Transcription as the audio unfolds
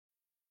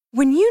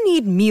When you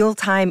need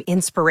mealtime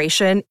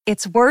inspiration,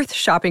 it's worth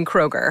shopping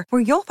Kroger,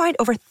 where you'll find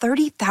over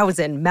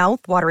 30,000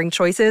 mouth-watering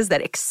choices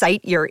that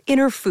excite your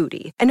inner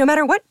foodie. And no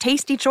matter what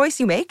tasty choice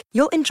you make,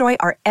 you'll enjoy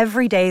our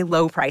everyday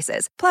low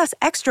prices, plus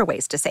extra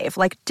ways to save,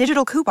 like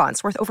digital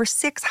coupons worth over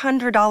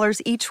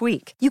 $600 each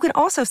week. You can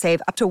also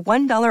save up to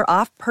 $1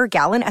 off per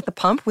gallon at the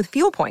pump with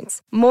fuel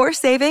points. More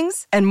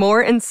savings and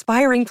more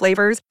inspiring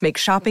flavors make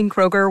shopping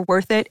Kroger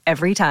worth it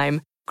every time.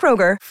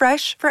 Kroger,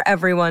 fresh for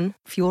everyone.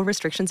 Fuel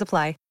restrictions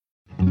apply.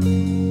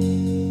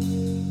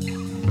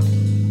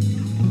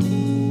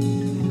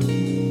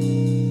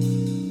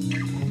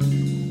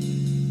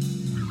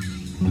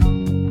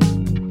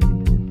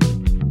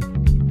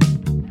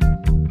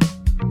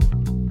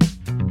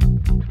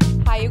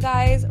 Hi, you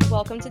guys.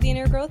 Welcome to the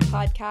Inner Growth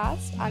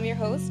Podcast. I'm your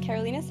host,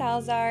 Carolina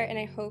Salazar, and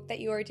I hope that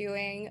you are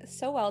doing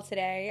so well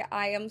today.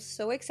 I am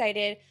so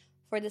excited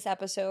for this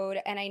episode,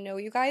 and I know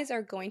you guys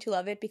are going to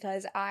love it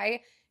because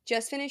I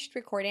just finished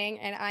recording,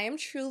 and I am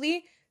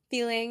truly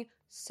feeling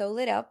so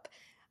lit up.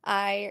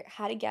 I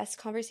had a guest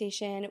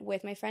conversation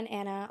with my friend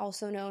Anna,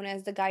 also known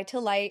as the Guide to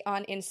Light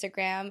on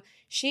Instagram.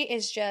 She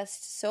is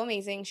just so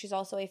amazing. She's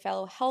also a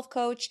fellow health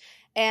coach.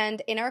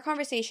 And in our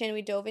conversation,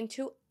 we dove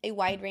into a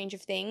wide range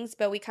of things,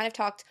 but we kind of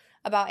talked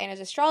about Anna's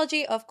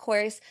astrology, of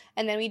course,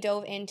 and then we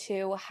dove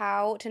into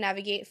how to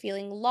navigate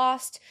feeling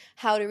lost,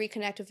 how to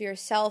reconnect with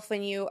yourself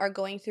when you are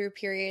going through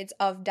periods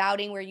of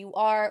doubting where you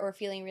are or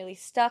feeling really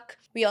stuck.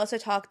 We also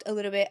talked a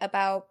little bit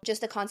about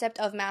just the concept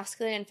of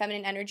masculine and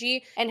feminine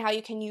energy and how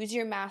you can use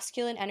your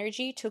masculine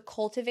energy to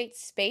cultivate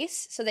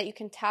space so that you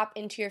can tap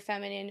into your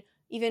feminine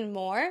even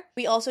more.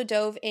 We also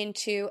dove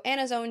into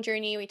Anna's own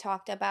journey. We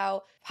talked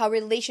about how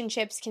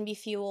relationships can be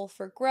fuel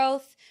for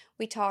growth.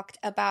 We talked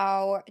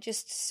about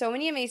just so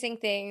many amazing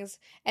things.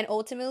 And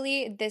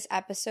ultimately, this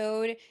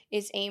episode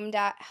is aimed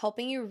at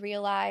helping you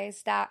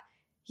realize that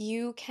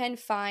you can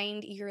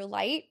find your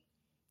light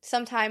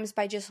sometimes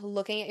by just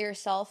looking at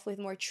yourself with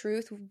more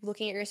truth,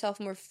 looking at yourself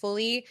more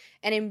fully,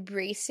 and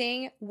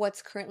embracing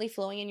what's currently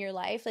flowing in your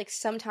life. Like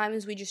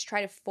sometimes we just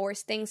try to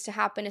force things to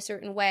happen a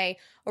certain way,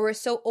 or we're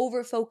so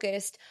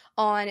over-focused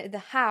on the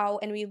how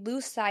and we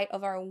lose sight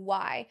of our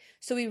why.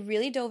 So we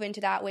really dove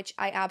into that, which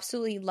I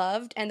absolutely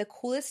loved. And the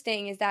coolest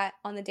thing is that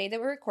on the day that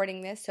we're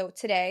recording this, so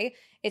today,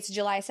 it's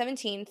July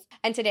 17th,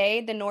 and today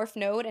the North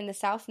Node and the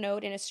South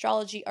Node in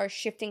astrology are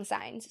shifting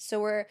signs. So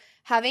we're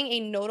having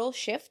a nodal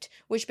shift,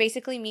 which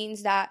basically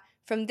means that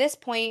from this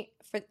point,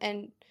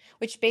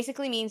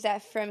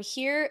 from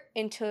here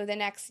into the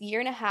next year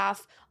and a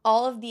half,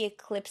 all of the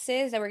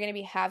eclipses that we're going to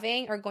be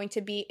having are going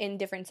to be in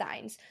different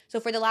signs. So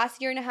for the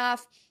last year and a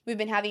half, we've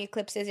been having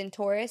eclipses in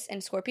Taurus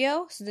and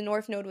Scorpio. So the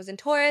North Node was in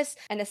Taurus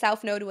and the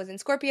South Node was in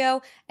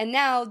Scorpio. And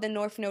now the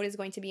North Node is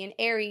going to be in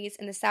Aries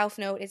and the South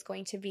Node is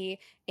going to be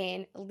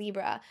in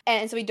Libra.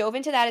 And so we dove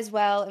into that as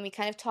well, and we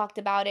kind of talked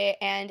about it.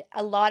 And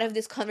a lot of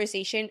this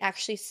conversation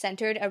actually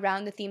centered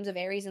around the themes of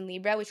Aries and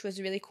Libra, which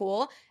was really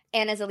cool.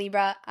 And as a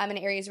Libra, I'm an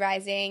Aries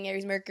rising,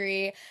 Aries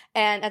Mercury,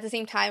 and at the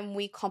same time,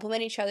 we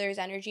complement each other's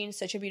energy in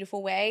such a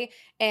beautiful way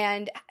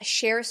and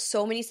share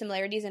so many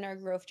similarities in our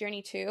growth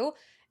journey too.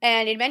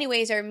 And in many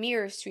ways are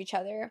mirrors to each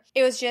other.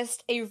 It was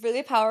just a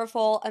really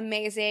powerful,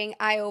 amazing,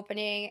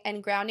 eye-opening,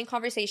 and grounding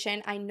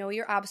conversation. I know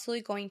you're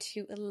absolutely going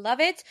to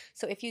love it.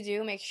 So if you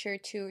do, make sure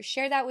to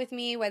share that with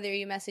me, whether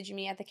you message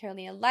me at the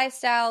Carolina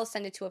Lifestyle,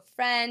 send it to a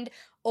friend,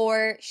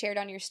 or share it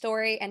on your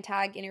story and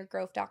tag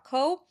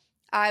innergrowth.co.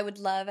 I would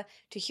love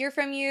to hear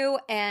from you,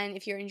 and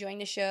if you're enjoying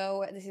the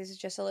show, this is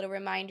just a little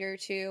reminder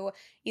to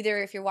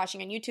either, if you're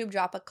watching on YouTube,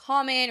 drop a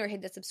comment or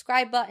hit the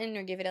subscribe button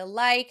or give it a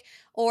like,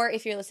 or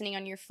if you're listening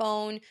on your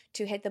phone,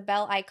 to hit the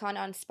bell icon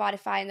on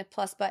Spotify and the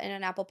plus button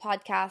on Apple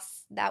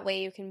Podcasts. That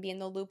way you can be in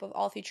the loop of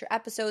all future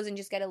episodes and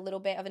just get a little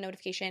bit of a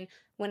notification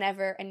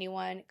whenever a new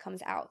one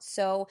comes out.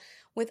 So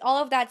with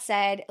all of that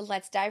said,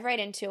 let's dive right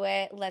into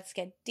it. Let's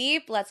get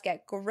deep, let's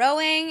get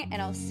growing,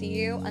 and I'll see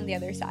you on the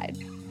other side.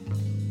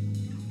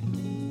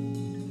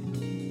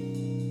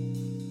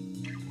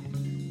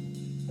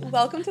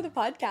 Welcome to the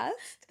podcast.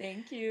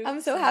 Thank you. I'm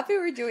so happy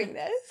we're doing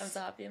this. I'm so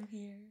happy I'm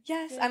here.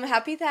 Yes, yeah. I'm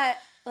happy that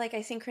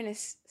I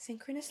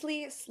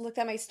synchronously looked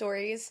at my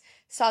stories,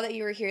 saw that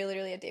you were here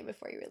literally a day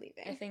before you were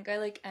leaving. I think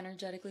I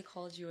energetically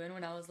called you in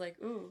when I was like,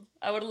 ooh,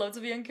 I would love to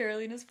be on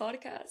Carolina's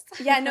podcast.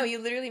 Yeah, no, you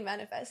literally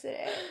manifested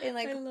it in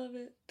I love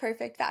it.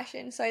 Perfect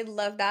fashion. So I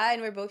love that,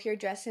 and we're both here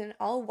dressed in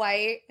all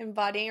white,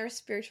 embodying our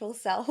spiritual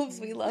selves.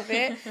 We love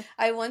it.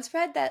 I once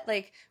read that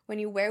when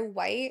you wear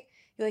white,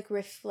 you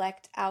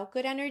reflect out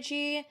good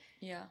energy.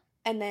 Yeah.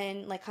 And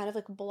then kind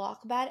of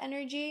block bad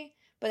energy.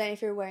 But then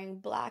if you're wearing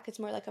black, it's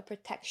more like a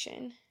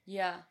protection.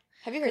 Yeah.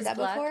 Have you heard that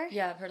before?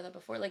 Yeah, I've heard that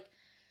before.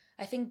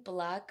 I think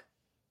black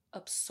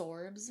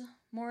absorbs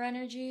more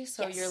energy,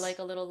 so yes. you're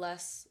a little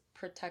less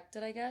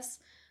protected, I guess.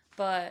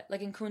 But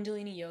in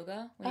Kundalini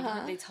yoga,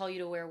 they tell you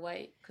to wear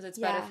white because it's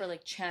better for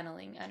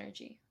channeling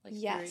energy.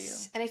 Yes. Through you.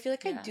 And I feel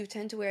I do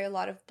tend to wear a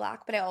lot of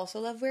black, but I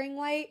also love wearing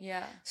white.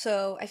 Yeah.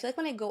 So I feel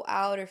when I go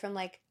out or from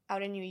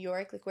out in New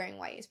York, wearing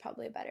white is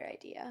probably a better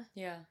idea.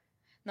 Yeah.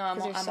 No, I'm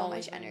so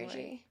always much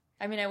energy.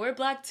 I mean, I wear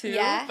black too,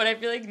 but I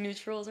feel like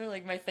neutrals are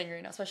like my thing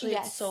right now, especially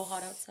it's so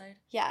hot outside.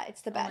 Yeah,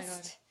 it's the best. Oh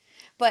my God.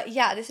 But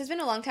yeah, this has been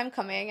a long time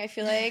coming. I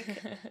feel like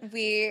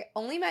we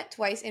only met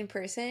twice in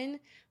person,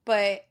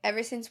 but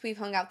ever since we've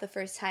hung out the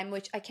first time,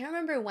 which I can't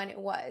remember when it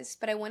was,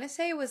 but I want to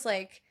say it was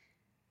like...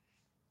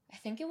 I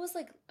think it was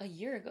like a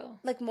year ago.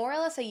 Like more or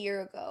less a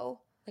year ago.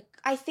 Like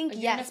I think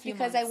yes,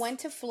 because I went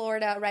to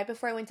Florida right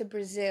before I went to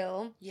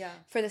Brazil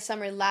for the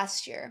summer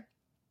last year.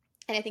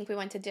 And I think we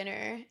went to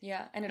dinner.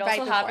 Yeah, and it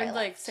also happened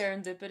like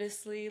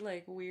serendipitously,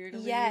 like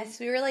weirdly. Yes,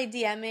 we were like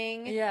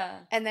DMing. Yeah.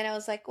 And then I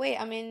was like, wait,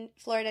 I'm in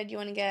Florida. Do you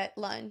want to get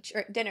lunch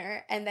or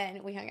dinner? And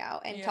then we hung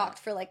out and talked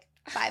for like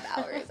 5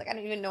 hours. Like I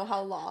don't even know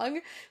how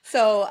long.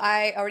 So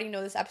I already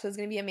know this episode is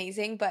going to be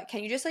amazing. But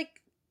can you just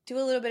like do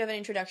a little bit of an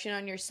introduction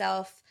on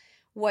yourself,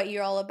 what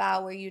you're all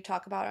about, where you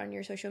talk about on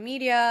your social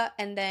media,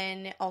 and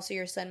then also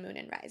your sun, moon,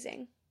 and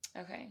rising?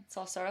 Okay,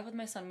 so I'll start off with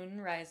my sun, moon,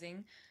 and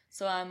rising.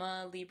 So I'm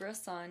a Libra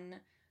sun,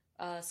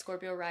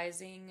 Scorpio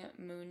rising,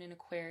 moon in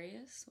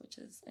Aquarius, which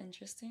is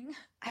interesting.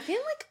 I've been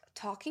like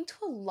talking to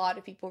a lot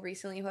of people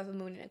recently who have a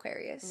moon in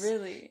Aquarius.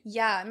 Really?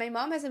 Yeah, my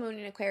mom has a moon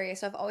in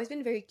Aquarius, so I've always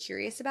been very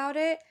curious about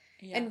it.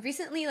 Yeah. And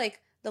recently, like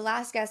the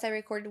last guest I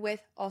recorded with,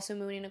 also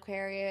moon in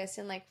Aquarius,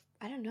 and like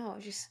I don't know,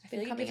 just I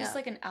feel like it's just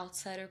like an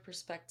outsider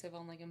perspective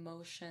on like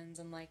emotions,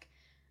 and like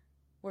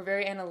we're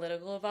very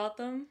analytical about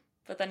them,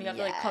 but then you have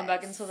to like come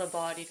back into the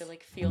body to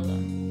like feel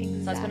them. Exactly.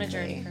 So that's been a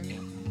journey for me.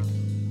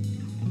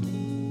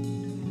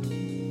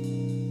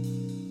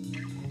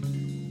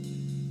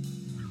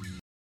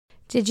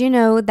 Did you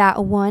know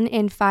that 1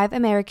 in 5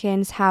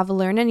 Americans have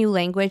learned a new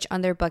language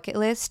on their bucket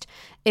list?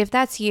 If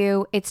that's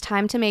you, it's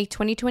time to make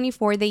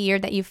 2024 the year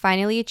that you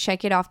finally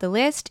check it off the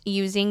list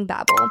using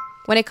Babbel.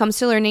 When it comes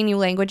to learning new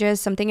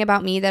languages, something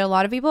about me that a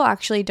lot of people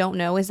actually don't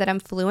know is that I'm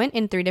fluent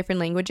in 3 different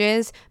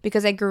languages.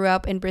 Because I grew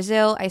up in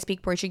Brazil, I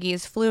speak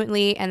Portuguese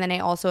fluently, and then I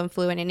also am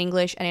fluent in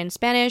English and in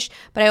Spanish.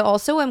 But I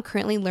also am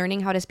currently learning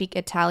how to speak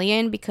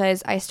Italian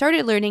because I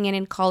started learning it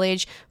in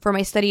college for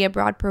my study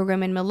abroad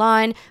program in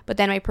Milan, but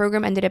then my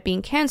program ended up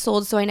being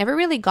canceled, so I never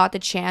really got the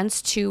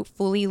chance to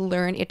fully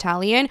learn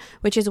Italian,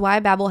 which is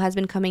why Babbel has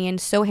been coming in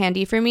so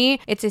handy for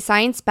me. It's a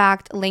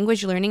science-backed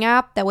language learning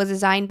app that was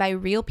designed by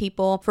real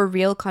people for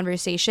real conversations,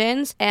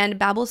 and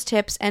Babbel's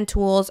tips and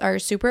tools are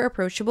super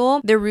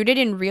approachable. They're rooted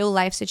in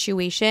real-life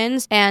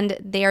situations, and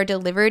they are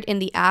delivered in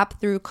the app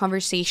through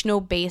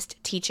conversational-based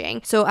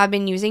teaching. So I've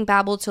been using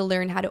Babbel to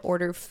learn how to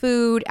order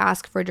food,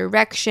 ask for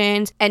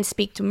directions, and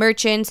speak to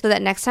merchants so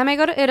that next time I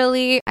go to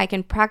Italy, I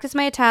can practice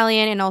my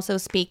Italian and also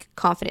speak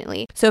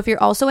confidently. So if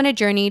you're also in a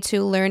journey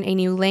to learn a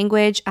new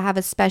language, I have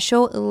a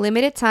special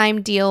limited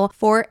time deal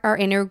for our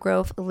Inner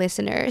Growth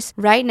listeners.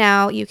 Right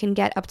now, you can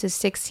get up to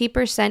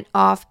 60%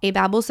 off a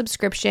Babbel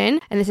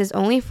subscription, and this is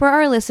only for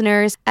our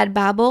listeners at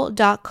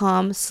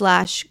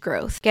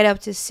babbel.com/growth. Get up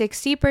to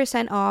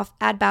 60% off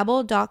at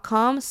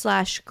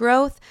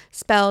babbel.com/growth,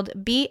 spelled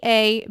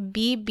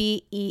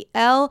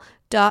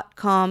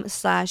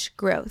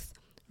BABBEL.com/growth.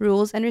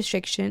 Rules and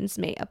restrictions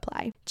may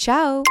apply.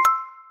 Ciao!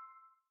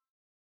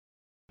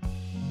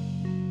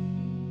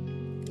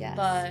 Yes.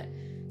 But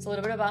it's a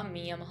little bit about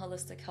me. I'm a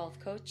holistic health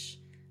coach.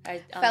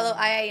 Fellow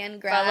IIN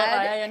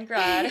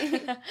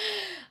grad.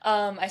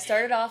 I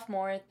started off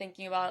more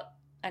thinking about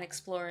and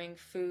exploring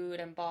food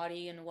and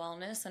body and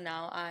wellness, and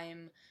now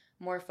I'm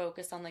more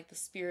focused on like the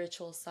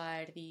spiritual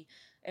side, the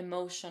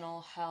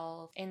emotional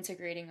health,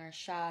 integrating our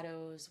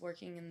shadows,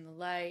 working in the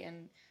light,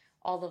 and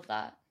all of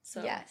that.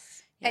 So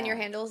yes. Yeah. And your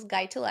handle's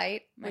Guide to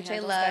Light, which I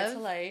love. Guide to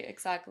Light,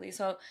 exactly.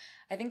 So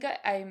I think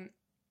I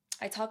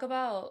talk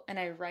about and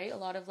I write a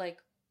lot of like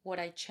what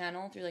I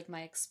channel through like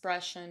my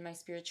expression, my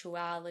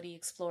spirituality,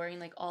 exploring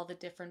like all the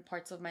different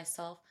parts of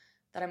myself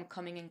that I'm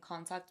coming in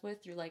contact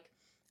with through like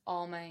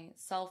all my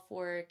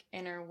self-work,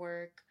 inner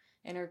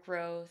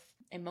growth,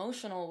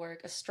 emotional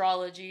work,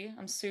 astrology.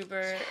 I'm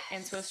super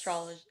into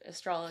astrology.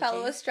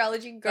 Fellow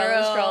astrology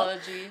girl.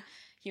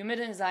 Human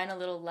design a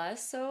little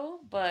less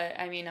so, but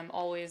I mean, I'm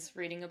always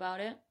reading about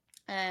it.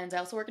 And I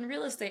also work in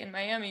real estate in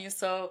Miami,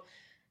 so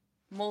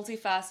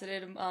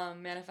multifaceted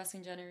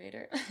manifesting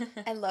generator.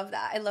 I love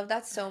that. I love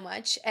that so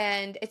much.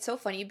 And it's so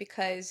funny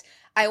because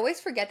I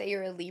always forget that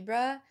you're a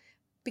Libra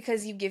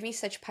because you give me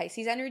such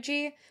Pisces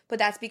energy, but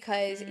that's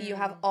because you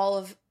have all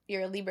of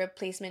your Libra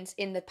placements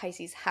in the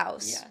Pisces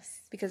house.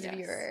 Yes. Because of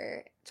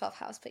your 12th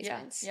house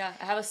placements. Yeah.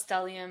 I have a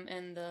stellium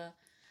in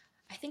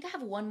I think I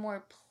have one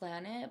more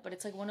planet, but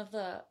it's like one of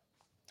the,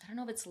 I don't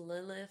know if it's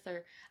Lilith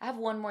or, I have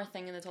one more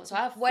thing in the 12th. So I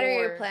have 4. What are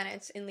your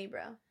planets in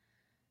Libra?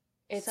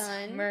 It's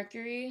Sun.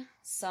 Mercury,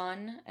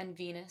 Sun, and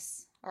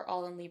Venus are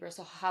all in Libra.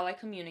 So how I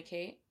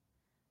communicate,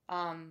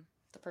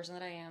 the person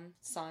that I am,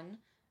 Sun,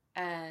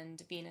 and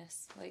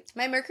Venus. Like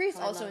my Mercury is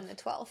also in the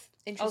 12th,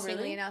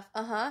 interestingly enough.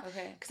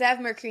 Okay. Because I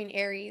have Mercury in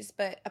Aries,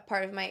 but a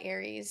part of my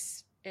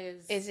Aries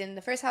is in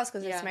the first house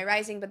because it's my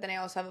rising, but then I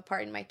also have a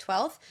part in my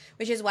 12th,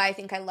 which is why I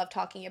think I love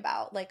talking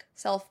about like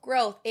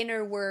self-growth,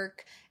 inner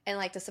work, and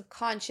like the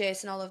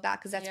subconscious and all of that,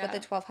 because that's what the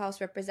 12th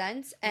house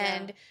represents.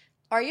 And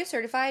Are you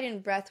certified in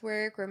breath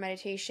work or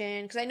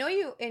meditation? Because I know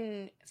you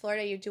in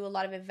Florida, you do a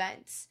lot of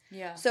events.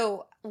 Yeah.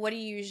 So what do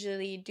you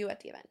usually do at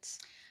the events?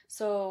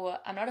 So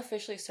I'm not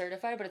officially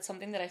certified, but it's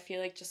something that I feel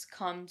like just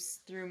comes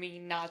through me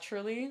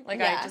naturally. Like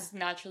Yeah. I just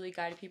naturally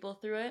guide people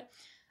through it.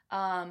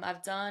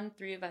 I've done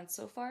 3 events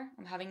so far.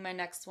 I'm having my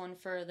next one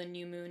for the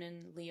new moon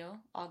in Leo,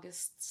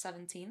 August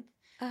 17th.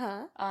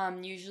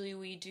 Usually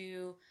we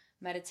do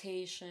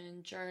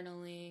meditation,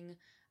 journaling.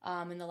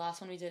 And the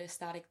last one we did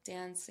ecstatic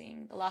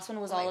dancing. The last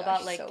one was all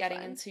about like so getting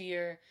fun. into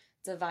your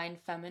divine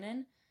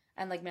feminine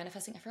and like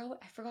manifesting.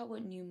 I forgot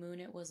what new moon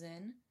it was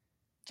in.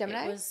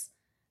 Gemini?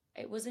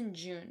 It was in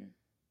June.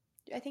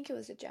 I think it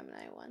was a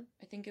Gemini one.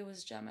 I think it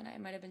was Gemini. It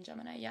might have been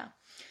Gemini, yeah.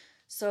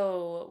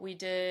 So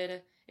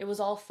it was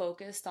all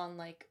focused on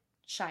like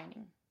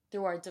shining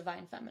through our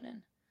divine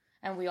feminine.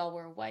 And we all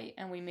wore white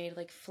and we made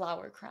like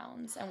flower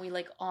crowns and we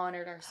like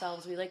honored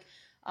ourselves. We like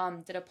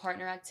did a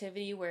partner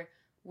activity where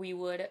we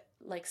would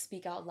like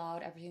speak out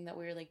loud everything that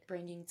we were like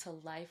bringing to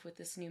life with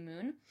this new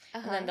moon.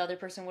 And then the other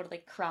person would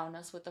like crown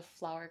us with the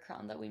flower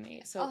crown that we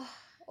made. So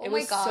it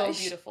was so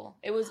beautiful.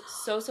 It was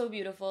so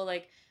beautiful.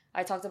 Like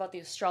I talked about the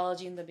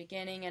astrology in the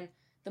beginning, and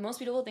the most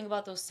beautiful thing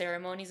about those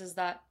ceremonies is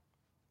that,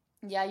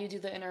 yeah, you do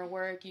the inner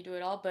work, you do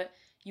it all, but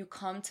you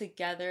come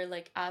together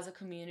like as a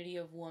community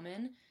of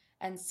women,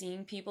 and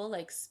seeing people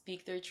like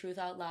speak their truth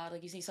out loud.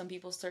 Like you see some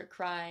people start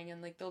crying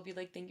and like they'll be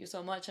like, thank you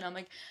so much. And I'm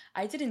like,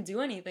 I didn't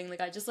do anything.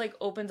 Like I just like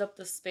opened up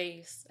the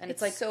space, and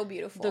it's like so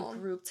beautiful. The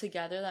group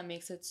together that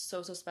makes it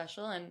so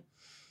special. And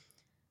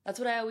that's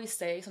what I always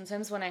say.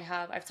 Sometimes when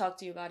I've talked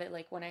to you about it,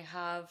 like when I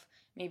have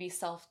maybe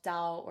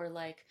self-doubt or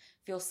like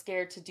feel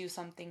scared to do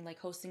something like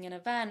hosting an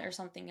event or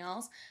something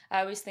else,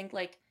 I always think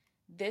like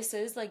this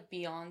is like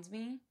beyond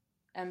me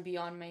and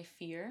beyond my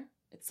fear.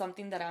 It's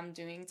something that I'm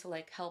doing to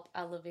like help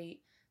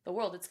elevate the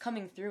world. It's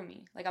coming through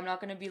me. Like I'm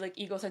not going to be like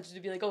egocentric to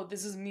be like, oh,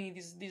 this is me.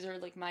 These are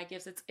like my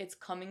gifts. It's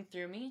coming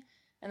through me.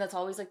 And that's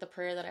always like the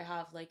prayer that I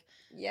have, like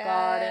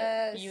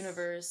God,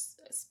 universe,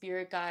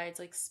 spirit guides,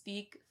 like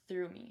speak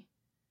through me.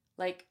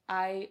 Like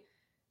I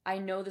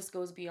know this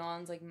goes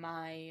beyond like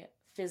my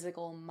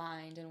physical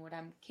mind and what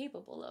I'm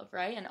capable of,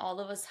 right? And all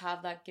of us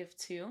have that gift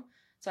too.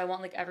 So I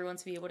want like everyone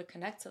to be able to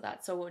connect to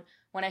that. So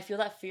when I feel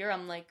that fear,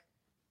 I'm like,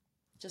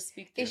 just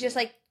speak through It's just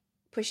like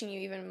pushing you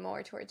even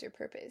more towards your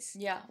purpose.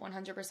 Yeah,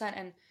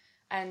 100%.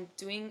 And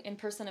doing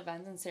in-person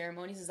events and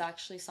ceremonies is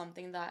actually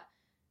something that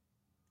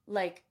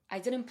like I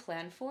didn't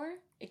plan for.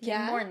 It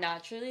came more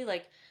naturally.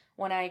 Like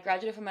when I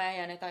graduated from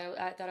IIN, I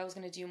thought I was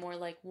going to do more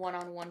like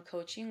one-on-one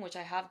coaching, which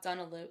I have done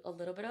a little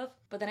bit of.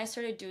 But then I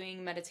started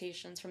doing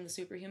meditations from the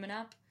Superhuman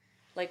app,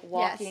 like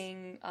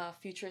walking,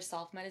 future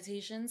self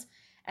meditations.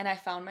 And I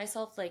found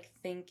myself like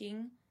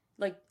thinking,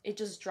 like it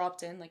just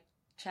dropped in, like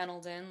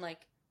channeled in,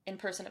 like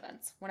in-person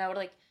events. When I would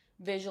like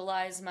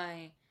visualize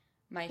my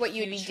what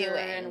you'd be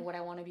doing and what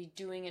I want to be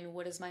doing and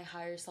what is my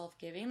higher self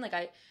giving.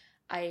 Like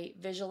I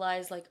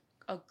visualize like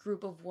a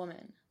group of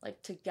women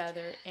like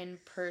together in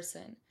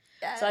person.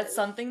 Yes. So that's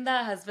something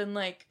that has been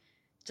like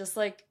just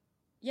like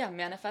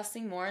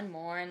manifesting more and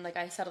more. And like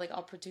I said, like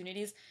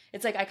opportunities,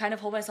 it's like I kind of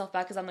hold myself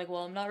back because I'm like,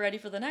 well, I'm not ready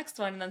for the next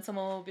one. And then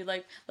someone will be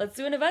like, let's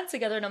do an event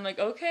together, and I'm like,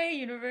 okay,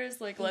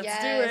 universe, like let's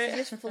do it.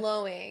 It's just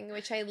flowing,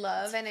 which I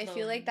love. And I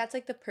feel like that's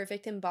like the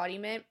perfect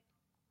embodiment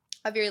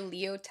of your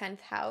Leo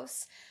 10th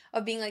house,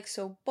 of being like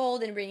so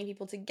bold and bringing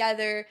people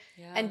together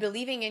and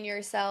believing in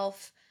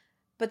yourself,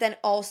 but then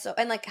also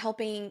and like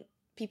helping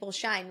people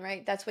shine,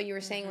 right? That's what you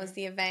were saying was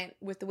the event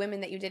with the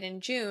women that you did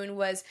in June,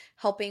 was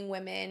helping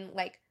women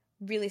like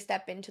really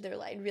step into their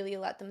light, really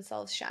let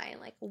themselves shine,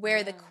 like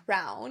wear the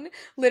crown,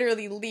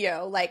 literally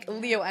Leo, like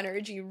Leo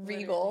energy,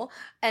 regal, literally.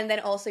 And then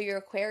also your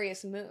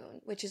Aquarius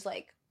moon, which is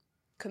like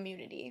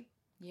community.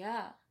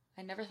 Yeah,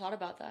 I never thought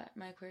about that,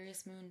 my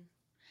Aquarius moon.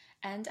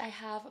 And I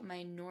have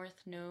my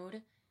North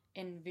Node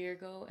in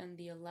Virgo in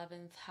the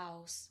 11th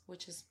house,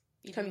 which is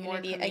even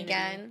community more community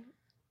again.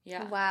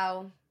 Yeah.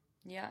 Wow.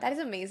 Yeah. That is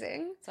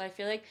amazing. So I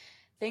feel like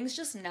things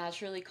just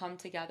naturally come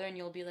together and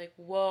you'll be like,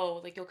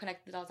 whoa, like you'll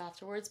connect the dots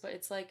afterwards, but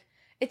it's like,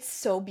 it's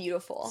so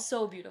beautiful.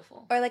 So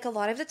beautiful. Or like a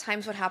lot of the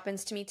times what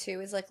happens to me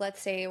too is like,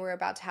 let's say we're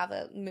about to have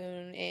a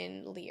moon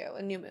in Leo,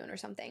 a new moon or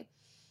something.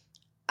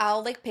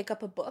 I'll like pick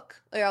up a book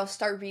or I'll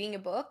start reading a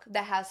book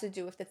that has to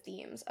do with the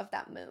themes of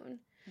that moon.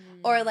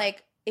 Or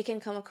like it can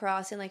come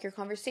across in like your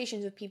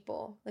conversations with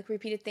people, like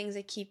repeated things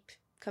that keep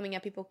coming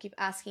up, people keep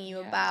asking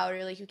you about,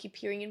 or like you keep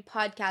hearing in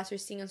podcasts or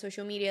seeing on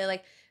social media.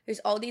 Like there's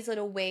all these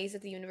little ways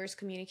that the universe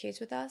communicates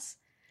with us,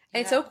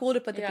 and it's so cool to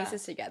put the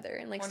pieces together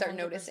and like 100%. Start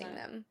noticing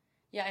them.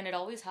 Yeah, and it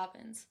always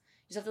happens.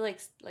 You just have to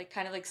like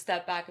kind of like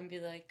step back and be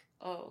like,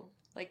 oh,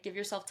 like give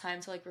yourself time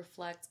to like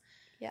reflect,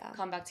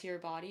 come back to your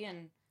body,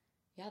 and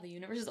the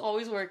universe is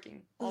always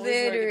working. Always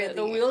literally working.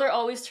 The wheels are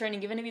always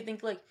turning, even if you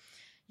think like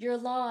you're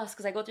lost,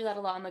 because I go through that a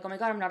lot. I'm like, oh my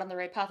God, I'm not on the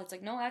right path. It's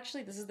like, no,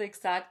 actually, this is the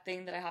exact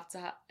thing that I have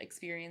to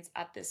experience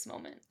at this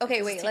moment.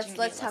 Okay, wait,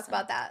 let's talk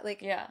about that.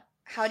 Like,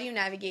 how do you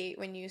navigate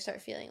when you start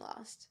feeling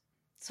lost?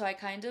 So I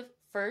kind of,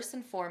 first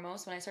and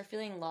foremost, when I start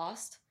feeling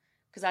lost,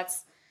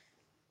 because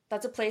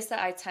that's a place that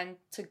I tend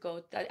to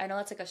go. I know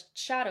that's like a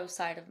shadow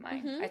side of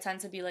mine. Mm-hmm. I tend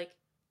to be like,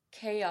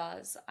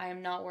 chaos. I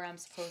am not where I'm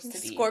supposed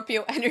to be.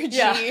 Scorpio energy.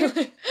 Yeah.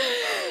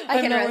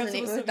 I can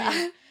resonate with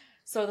that.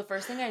 So the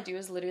first thing I do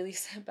is literally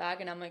sit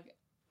back and I'm like,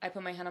 I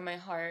put my hand on my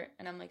heart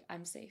and I'm like,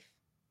 I'm safe.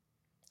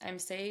 I'm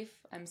safe.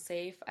 I'm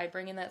safe. I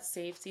bring in that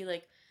safety,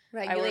 like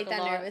regulate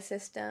that nervous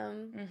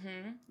system.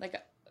 Like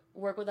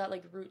work with that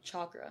like root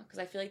chakra, because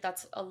I feel like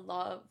that's a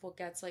lot of what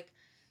gets like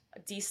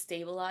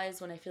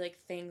destabilized when I feel like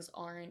things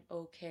aren't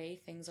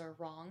okay, things are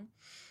wrong.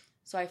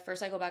 So I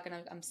go back and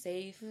I'm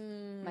safe.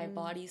 My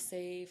body's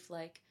safe.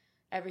 Like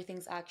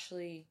everything's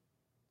actually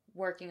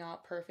working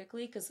out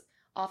perfectly, because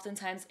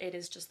oftentimes it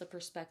is just the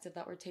perspective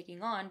that we're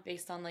taking on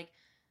based on like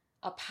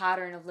a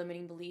pattern of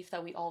limiting belief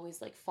that we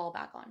always like fall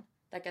back on,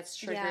 that gets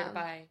triggered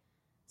by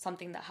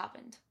something that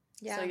happened.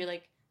 So you're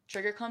like,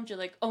 trigger comes, you're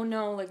like, oh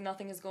no, like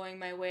nothing is going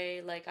my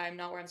way, like I'm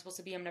not where I'm supposed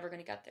to be, I'm never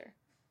going to get there.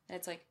 And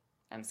it's like,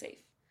 I'm safe.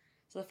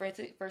 So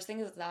the first thing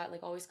is that,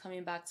 like, always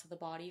coming back to the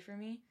body for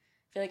me.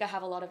 I feel like I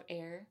have a lot of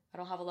air. I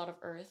don't have a lot of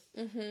earth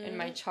in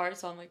my chart,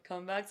 so I'm like,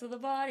 come back to the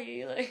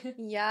body. Like,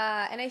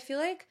 yeah, and I feel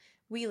like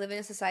we live in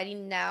a society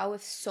now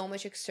with so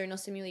much external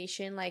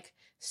stimulation, like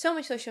so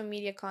much social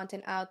media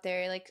content out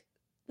there, like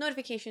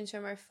notifications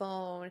from our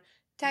phone,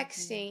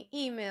 texting,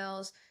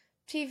 emails,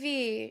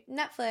 TV,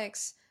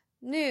 Netflix,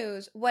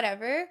 news,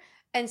 whatever.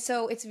 And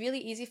so it's really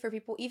easy for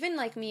people, even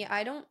like me,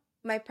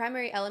 my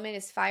primary element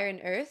is fire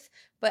and earth,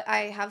 but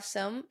I have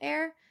some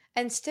air,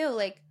 and still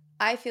like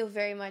I feel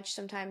very much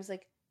sometimes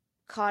like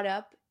caught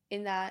up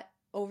in that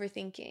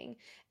overthinking.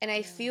 And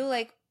I feel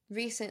like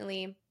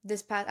recently,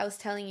 I was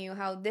telling you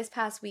how this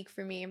past week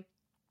for me,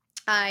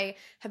 I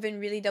have been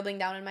really doubling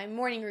down on my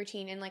morning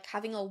routine and like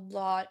having a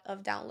lot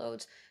of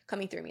downloads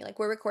coming through me. Like,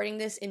 we're recording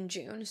this in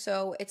June,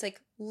 so it's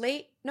like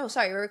we're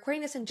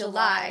recording this in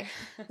July.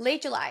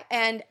 Late July.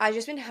 And I've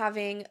just been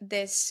having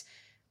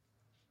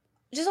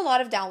just a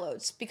lot of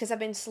downloads because I've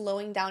been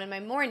slowing down in my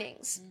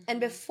mornings. And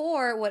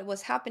before, what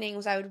was happening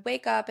was I would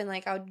wake up and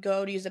like I would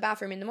go to use the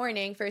bathroom in the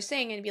morning first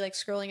thing and be like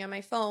scrolling on my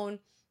phone.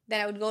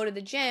 Then I would go to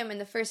the gym,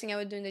 and the first thing I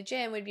would do in the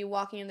gym would be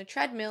walking on the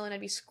treadmill, and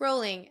I'd be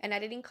scrolling and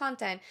editing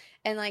content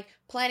and like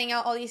planning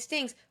out all these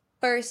things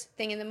first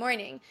thing in the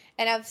morning.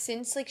 And I've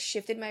since like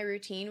shifted my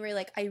routine where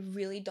like I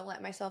really don't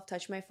let myself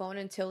touch my phone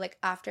until like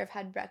after I've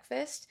had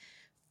breakfast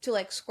to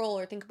like scroll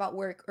or think about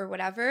work or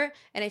whatever.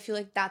 And I feel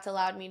like that's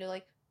allowed me to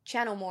like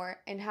channel more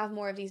and have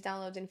more of these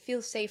downloads and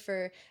feel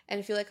safer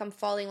and feel like I'm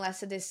falling less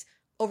to this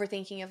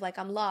overthinking of like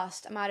I'm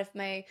lost, I'm out of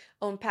my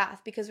own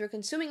path, because we're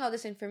consuming all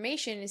this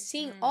information and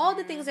seeing all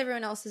the things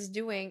everyone else is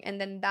doing,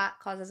 and then that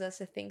causes us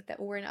to think that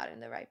we're not in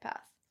the right path.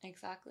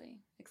 Exactly.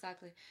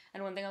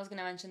 And one thing I was going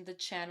to mention, the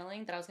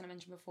channeling that I was going to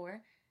mention before,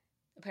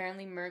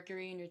 apparently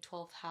Mercury in your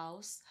 12th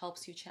house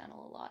helps you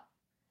channel a lot,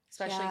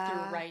 especially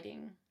through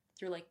writing,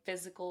 through like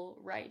physical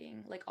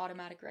writing, like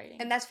automatic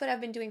writing. And that's what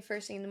I've been doing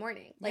first thing in the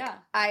morning. Like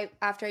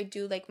after I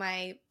do like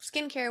my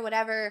skincare,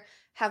 whatever,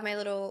 have my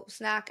little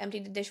snack, empty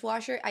the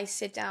dishwasher, I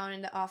sit down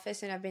in the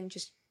office and I've been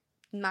just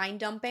mind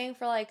dumping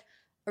for like,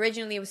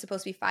 originally it was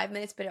supposed to be 5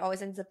 minutes, but it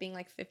always ends up being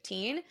like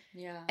 15.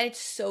 Yeah. And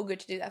it's so good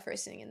to do that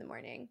first thing in the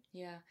morning.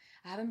 Yeah.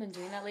 I haven't been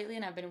doing that lately,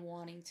 and I've been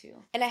wanting to.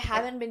 And I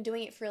haven't been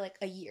doing it for like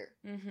a year.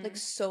 Like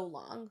so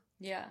long.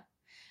 Yeah.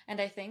 And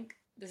I think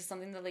this is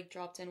something that like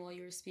dropped in while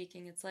you were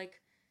speaking. It's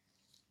like,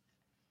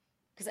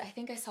 because I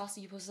think I saw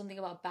you post something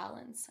about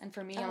balance. And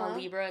for me, I'm a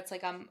Libra. It's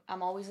like I'm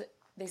always,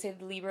 they say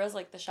the Libras,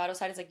 like the shadow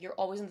side is like you're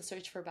always in the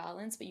search for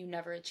balance, but you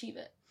never achieve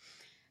it.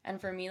 And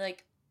for me,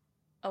 like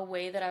a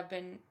way that I've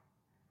been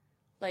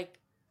like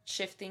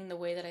shifting the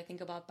way that I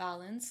think about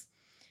balance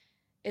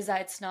is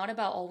that it's not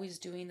about always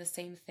doing the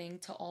same thing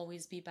to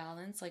always be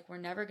balanced. Like, we're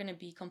never going to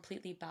be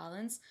completely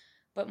balanced,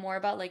 but more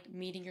about like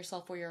meeting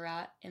yourself where you're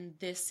at in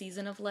this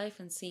season of life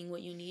and seeing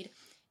what you need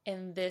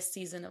in this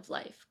season of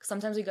life. 'Cause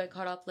sometimes we get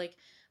caught up like,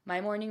 my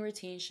morning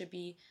routine should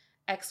be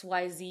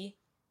XYZ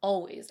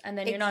always, and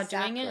then you're not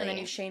doing it, and then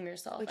you shame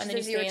yourself, and then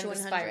you stay in the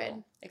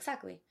spiral.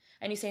 Exactly.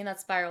 And you stay in that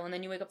spiral, and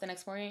then you wake up the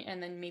next morning,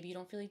 and then maybe you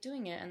don't feel like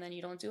doing it, and then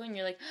you don't do it, and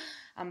you're like,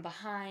 I'm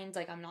behind,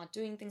 like I'm not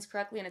doing things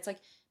correctly. And it's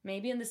like,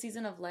 maybe in the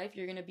season of life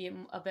you're going to be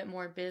a bit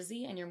more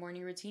busy, and your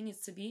morning routine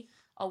needs to be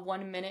a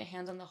 1 minute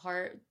hands on the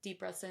heart, deep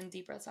breaths in,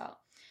 deep breaths out.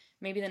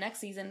 Maybe the next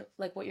season,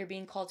 like what you're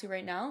being called to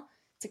right now,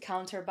 to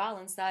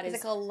counterbalance that, it's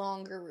like a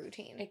longer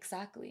routine.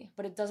 Exactly.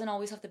 But it doesn't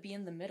always have to be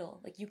in the middle.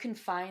 Like, you can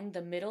find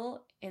the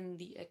middle in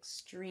the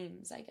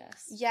extremes, I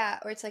guess. Yeah,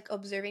 or it's like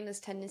observing this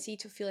tendency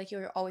to feel like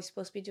you're always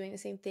supposed to be doing the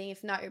same thing.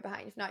 If not, you're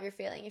behind. If not, you're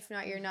failing. If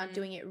not, you're not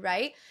doing it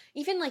right.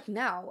 Even like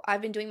now,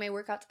 I've been doing my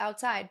workouts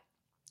outside,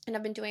 and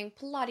I've been doing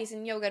Pilates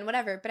and yoga and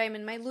whatever, but I'm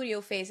in my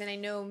luteal phase, and I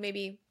know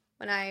maybe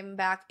when I'm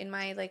back in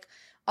my like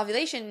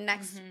ovulation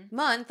next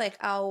month, like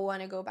I'll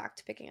want to go back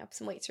to picking up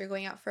some weights or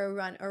going out for a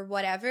run or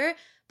whatever.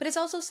 But it's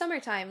also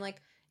summertime.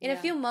 Like, in a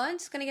few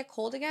months, it's going to get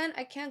cold again.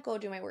 I can't go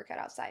do my workout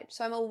outside.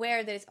 So I'm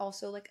aware that it's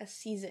also like a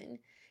season.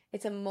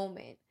 It's a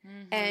moment.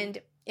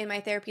 And in my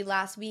therapy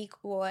last week,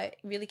 what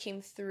really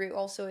came through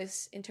also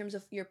is in terms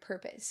of your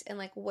purpose and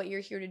like what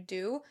you're here to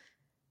do.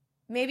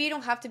 maybe you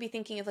don't have to be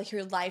thinking of like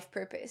your life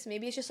purpose.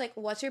 Maybe it's just like,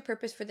 what's your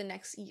purpose for the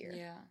next year?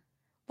 Yeah.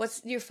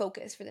 What's your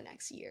focus for the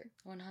next year?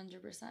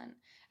 100%.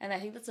 And I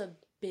think that's a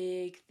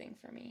big thing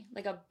for me.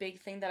 Like a big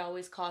thing that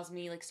always caused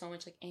me like so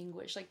much like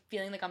anguish, like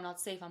feeling like I'm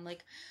not safe. I'm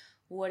like,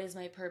 what is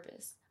my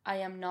purpose? I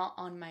am not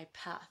on my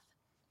path.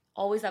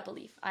 Always that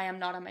belief. I am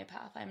not on my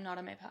path. I am not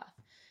on my path.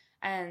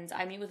 And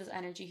I meet with this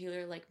energy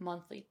healer like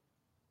monthly.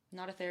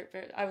 Not a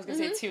therapist. I was going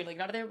to say it too, like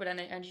not a therapist, but an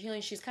energy healer.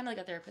 She's kind of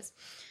like a therapist.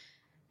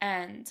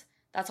 And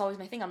that's always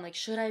my thing. I'm like,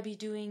 should I be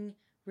doing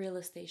real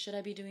estate? Should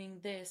I be doing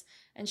this?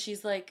 And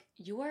she's like,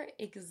 you are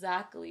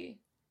exactly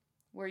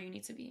where you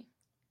need to be.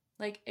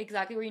 Like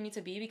exactly where you need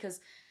to be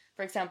because,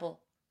 for example,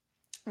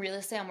 real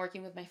estate, I'm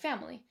working with my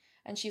family.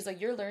 And she's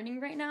like, you're learning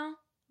right now.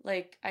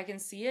 Like I can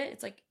see it.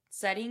 It's like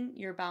setting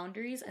your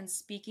boundaries and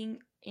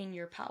speaking in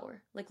your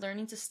power, like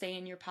learning to stay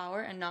in your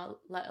power and not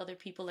let other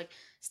people like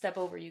step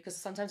over you. Because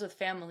sometimes with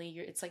family,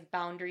 it's like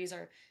boundaries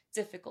are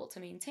difficult to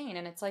maintain.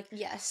 And it's like,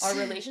 yes, our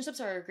relationships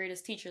are our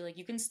greatest teacher. Like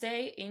you can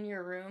stay in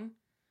your room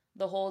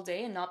the whole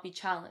day and not be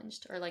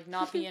challenged, or like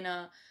not be in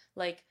a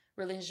like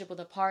relationship with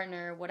a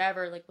partner,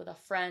 whatever, like with a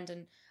friend,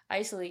 and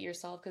isolate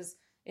yourself because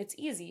it's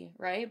easy,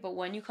 right? But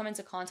when you come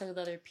into contact with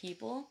other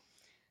people,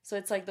 so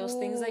it's like those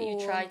things that you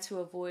try to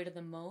avoid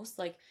the most.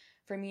 Like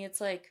for me,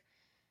 it's like,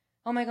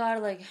 oh my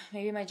God, like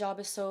maybe my job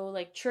is so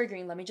like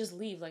triggering, let me just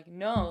leave. Like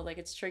no, like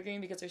it's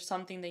triggering because there's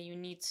something that you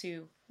need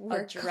to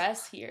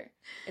address here.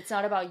 It's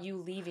not about you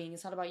leaving.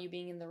 It's not about you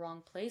being in the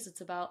wrong place.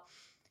 It's about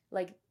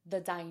like the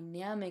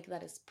dynamic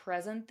that is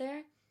present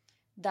there,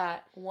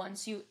 that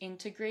once you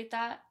integrate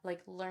that,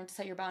 like learn to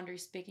set your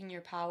boundaries, speaking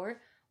your power,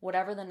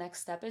 whatever the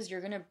next step is,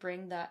 you're going to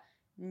bring that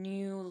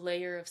new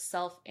layer of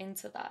self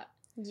into that.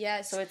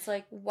 Yes. So it's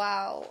like,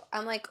 wow.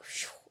 I'm like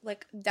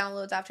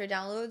downloads after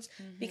downloads,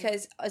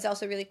 because it's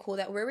also really cool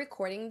that we're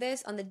recording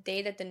this on the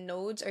day that the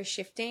nodes are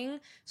shifting.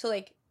 So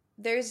like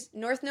there's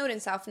North Node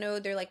and South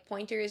Node. They're like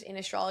pointers in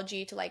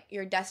astrology to like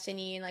your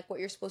destiny and like what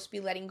you're supposed to be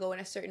letting go in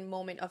a certain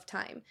moment of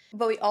time.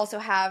 But we also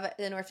have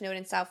the North Node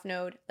and South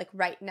Node like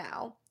right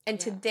now. And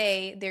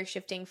today they're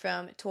shifting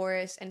from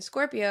Taurus and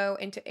Scorpio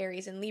into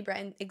Aries and Libra.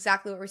 And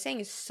exactly what we're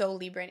saying is so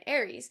Libra and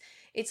Aries.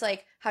 It's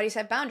like, how do you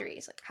set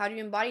boundaries? Like, how do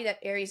you embody that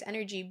Aries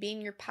energy? Be in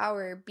your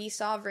power, be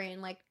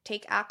sovereign, like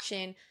take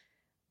action,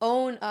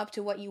 own up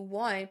to what you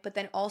want, but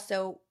then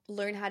also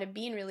learn how to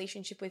be in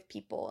relationship with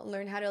people,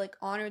 learn how to like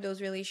honor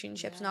those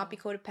relationships, not be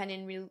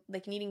codependent,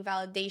 like needing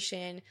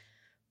validation.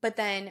 But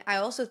then I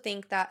also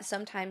think that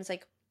sometimes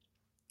like,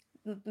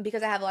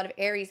 because I have a lot of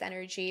Aries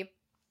energy,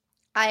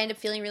 I end up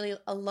feeling really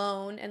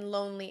alone and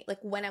lonely, like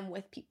when I'm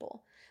with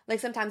people. Like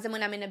sometimes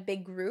when I'm in a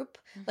big group,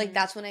 like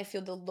that's when I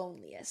feel the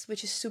loneliest,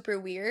 which is super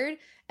weird.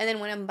 And then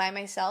when I'm by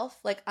myself,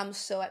 like I'm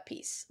so at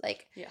peace.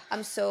 Like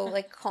I'm so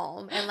like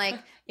calm, and like,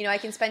 you know, I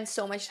can spend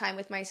so much time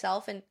with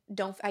myself and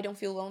I don't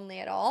feel lonely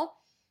at all,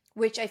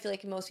 which I feel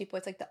like most people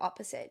it's like the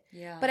opposite.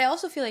 Yeah. But I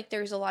also feel like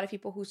there's a lot of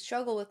people who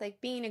struggle with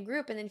like being in a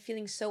group and then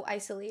feeling so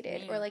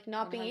isolated, or like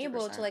not 100%. Being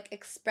able to like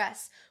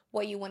express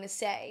what you want to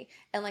say,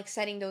 and like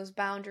setting those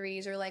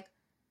boundaries, or like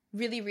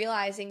really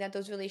realizing that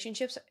those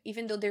relationships,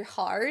 even though they're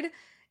hard,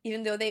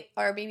 even though they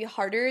are maybe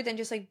harder than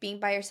just like being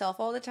by yourself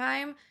all the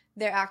time,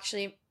 they're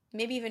actually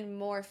maybe even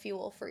more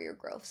fuel for your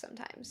growth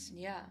sometimes.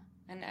 Yeah.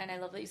 And I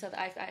love that you said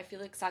that. I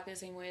feel exactly the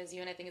same way as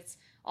you, and I think it's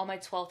all my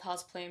 12th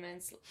house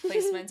placements.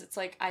 It's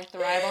like I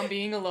thrive on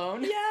being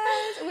alone.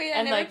 Yes. Wait,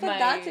 I never like put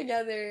that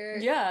together.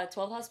 Yeah,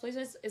 12th house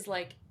placements is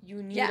like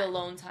you need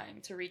alone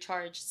time to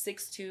recharge.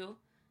 6-2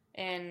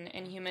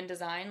 in human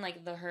design,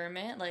 like the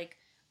hermit, like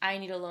I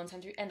need alone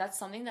time to, and that's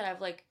something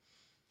that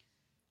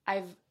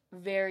I've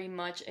very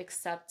much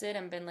accepted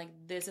and been like,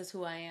 this is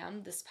who I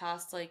am this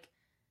past like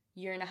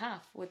year and a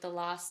half, with the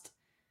last,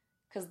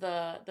 because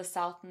the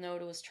South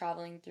Node was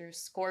traveling through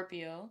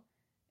Scorpio,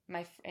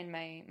 my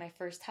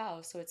first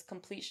house, so it's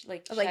complete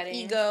like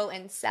ego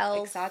and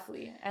self,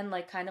 exactly, and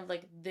like kind of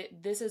like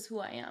this is who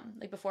I am.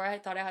 Like before, I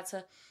thought I had to.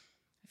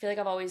 I feel like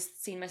I've always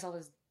seen myself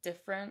as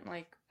different,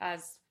 like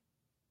as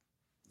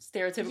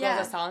stereotypical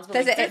as it sounds, but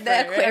like different,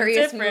 the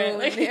Aquarius moon,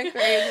 like, the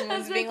Aquarius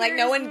moon being like,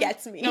 no one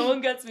gets me. No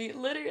one gets me,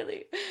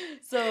 literally.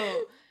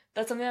 So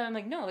that's something that I'm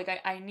like, no, like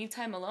I need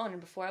time alone. And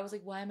before I was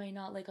like, why am I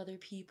not like other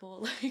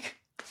people? Like,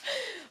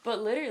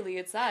 but literally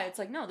it's that. It's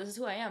like, no, this is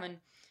who I am. And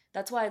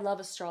that's why I love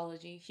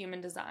astrology,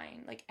 human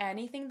design, like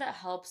anything that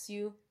helps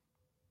you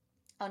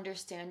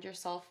understand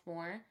yourself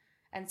more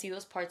and see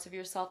those parts of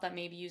yourself that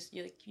maybe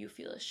you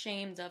feel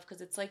ashamed of, because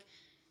it's like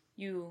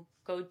you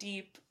go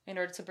deep in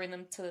order to bring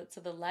them to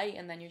the light,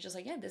 and then you're just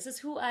like, yeah, this is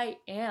who I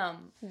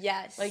am.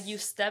 Yes. Like you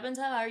step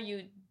into how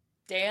you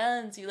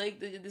dance, you like,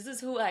 this is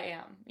who I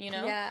am, you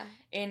know? Yeah.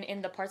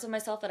 In the parts of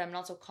myself that I'm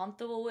not so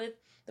comfortable with,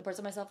 the parts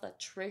of myself that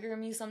trigger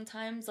me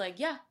sometimes, like,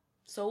 yeah,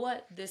 so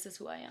what? This is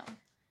who I am.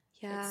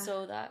 Yeah. It's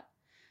so that.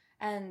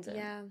 And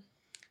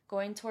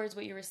going towards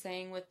what you were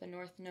saying with the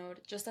North Node,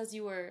 just as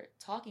you were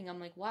talking, I'm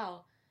like,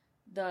 wow,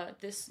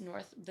 this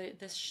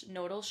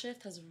nodal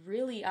shift has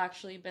really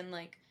actually been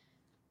like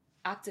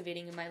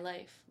activating in my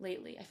life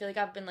lately. I feel like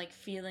I've been like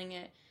feeling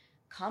it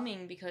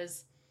coming,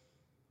 because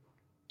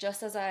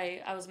just as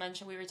I was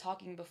mentioned, we were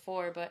talking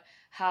before, but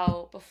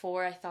how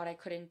before I thought I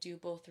couldn't do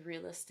both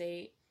real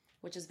estate,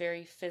 which is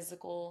very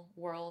physical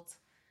world,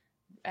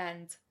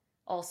 and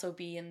also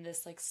be in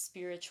this like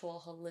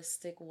spiritual,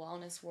 holistic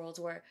wellness world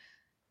where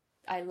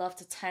I love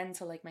to tend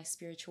to like my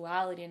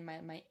spirituality and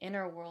my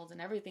inner world and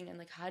everything. And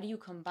like, how do you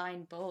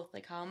combine both?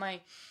 Like, how am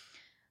I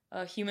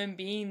a human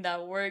being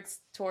that works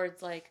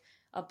towards like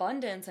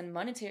abundance and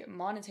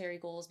monetary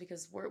goals,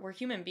 because we're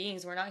human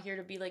beings. We're not here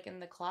to be like in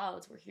the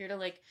clouds. We're here to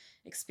like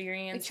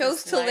experience. We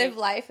chose to live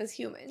life as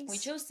humans. We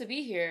chose to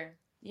be here.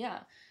 Yeah.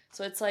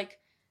 So it's like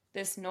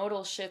this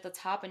nodal shift that's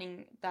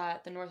happening,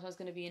 that the North Node is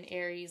going to be in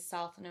Aries,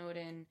 South Node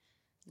in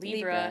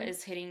Libra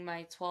is hitting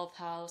my 12th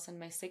house and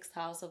my 6th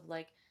house of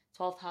like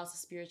 12th house of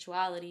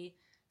spirituality,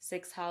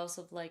 6th house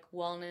of like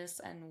wellness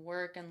and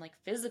work and like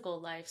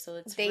physical life. So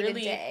it's day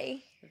really to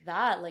day.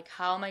 That like,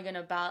 how am I going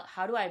to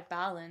how do I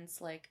balance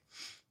like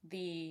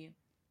the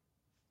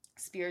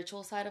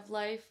spiritual side of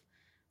life,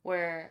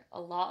 where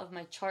a lot of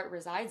my chart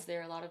resides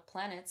there, a lot of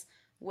planets,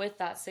 with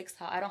that 6th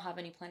house. I don't have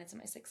any planets in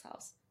my 6th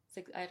house.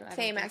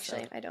 Same,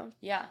 actually. So. I don't.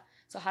 Yeah.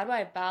 So how do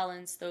I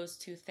balance those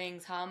two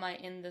things? How am I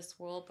in this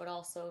world, but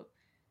also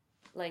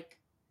like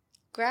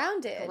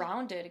grounded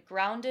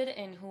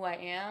in who I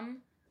am,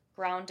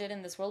 grounded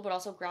in this world, but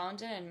also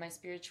grounded in my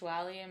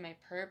spirituality and my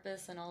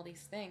purpose and all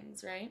these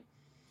things, right?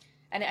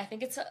 And I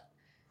think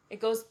it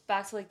goes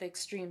back to like the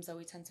extremes that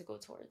we tend to go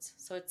towards.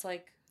 So it's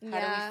like, how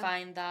do we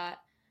find that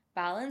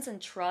balance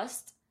and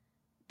trust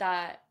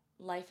that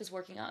life is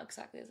working out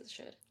exactly as it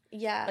should?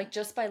 Yeah. Like,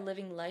 just by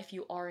living life,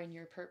 you are in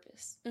your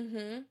purpose.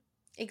 Mm-hmm.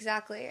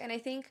 Exactly. And I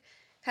think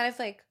kind of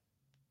like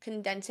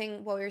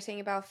condensing what we were saying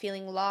about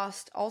feeling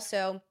lost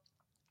also,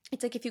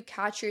 it's like if you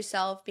catch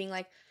yourself being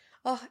like,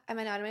 oh, am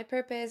I not in my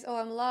purpose? Oh,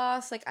 I'm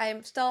lost. Like,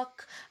 I'm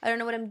stuck. I don't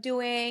know what I'm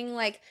doing.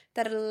 Like,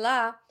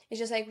 da-da-da-da. It's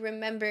just like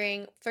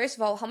remembering, first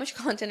of all, how much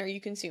content are you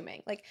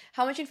consuming? Like,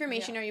 how much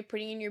information are you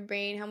putting in your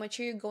brain? How much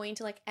are you going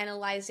to like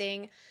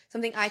analyzing?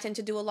 Something I tend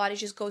to do a lot is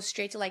just go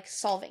straight to like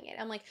solving it.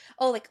 I'm like,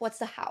 oh, like, what's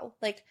the how?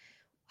 Like,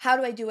 how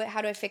do I do it?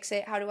 How do I fix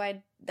it? How do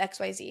I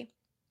XYZ?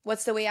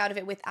 What's the way out of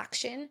it with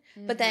action?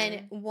 Mm-hmm. But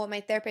then what my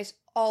therapist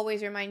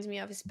always reminds me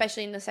of,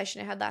 especially in the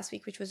session I had last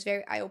week, which was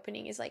very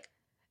eye-opening, is like,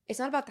 it's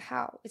not about the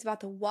how, it's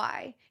about the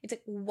why. It's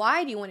like,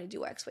 why do you want to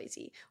do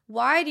XYZ?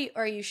 Why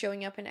are you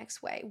showing up in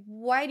X way?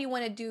 Why do you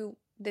want to do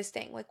this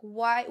thing? Like,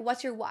 why?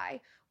 What's your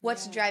why?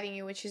 What's driving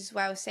you? Which is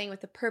what I was saying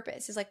with the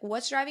purpose. Is like,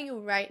 what's driving you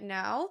right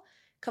now?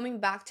 Coming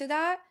back to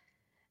that.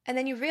 And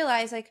then you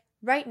realize, like,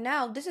 right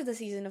now, this is the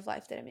season of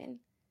life that I'm in.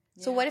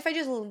 Yeah. So what if I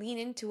just lean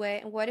into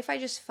it? And what if I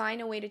just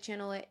find a way to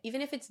channel it,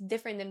 even if it's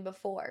different than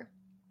before?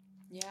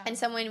 Yeah. And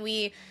someone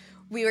we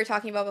were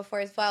talking about before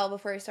as well,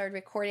 before we started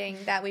recording,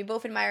 that we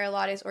both admire a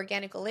lot is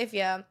Organic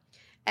Olivia.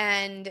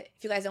 And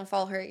if you guys don't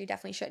follow her, you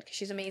definitely should, because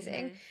she's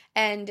amazing. Mm-hmm.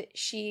 And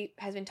she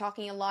has been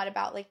talking a lot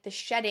about like the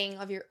shedding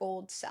of your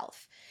old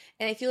self.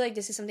 And I feel like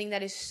this is something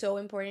that is so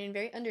important and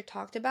very under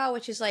talked about,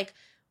 which is like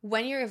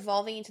when you're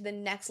evolving into the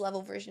next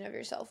level version of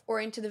yourself, or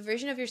into the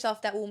version of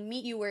yourself that will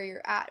meet you where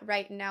you're at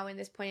right now in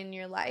this point in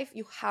your life,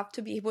 you have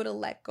to be able to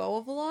let go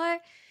of a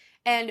lot.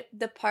 And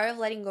the part of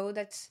letting go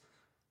that's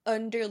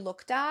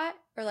underlooked at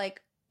or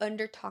like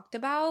under talked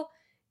about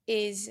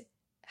is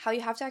how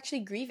you have to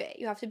actually grieve it.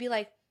 You have to be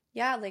like,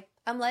 yeah, like,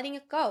 I'm letting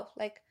it go.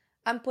 Like,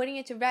 I'm putting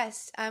it to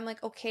rest. I'm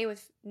like okay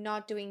with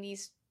not doing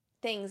these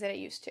things that I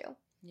used to.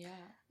 Yeah.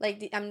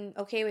 Like, I'm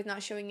okay with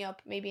not showing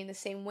up maybe in the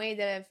same way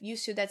that I've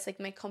used to. That's like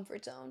my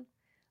comfort zone.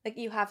 Like,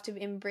 you have to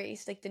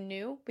embrace like the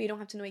new, but you don't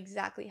have to know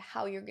exactly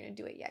how you're going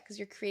to do it yet, because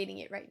you're creating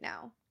it right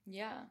now.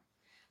 Yeah.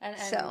 And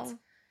so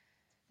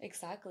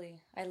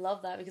exactly. I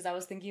love that, because I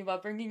was thinking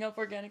about bringing up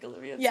Organic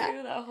Olivia too,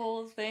 that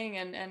whole thing.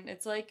 And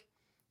it's like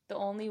the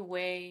only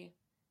way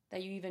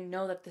that you even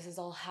know that this is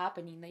all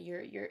happening, that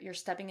you're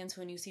stepping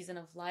into a new season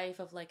of life,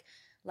 of like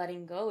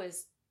letting go,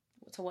 is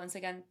to once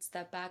again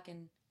step back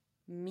and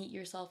meet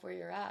yourself where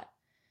you're at.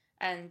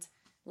 And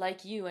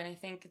like you, and I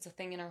think it's a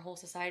thing in our whole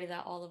society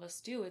that all of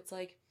us do, it's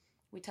like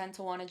we tend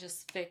to want to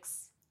just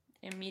fix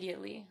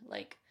immediately,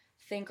 like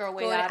think our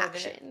way out of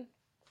it.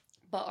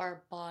 But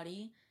our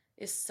body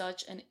is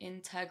such an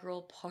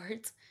integral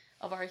part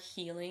of our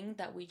healing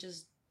that we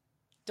just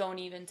don't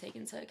even take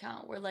into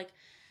account. We're like,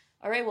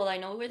 all right, well, I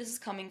know where this is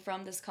coming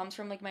from. This comes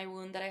from like my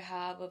wound that I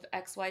have of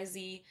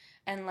XYZ,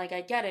 and like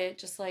I get it,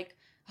 just like,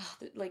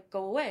 like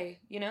go away,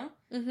 you know?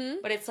 Mm-hmm.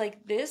 But it's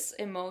like this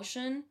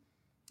emotion,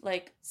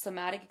 like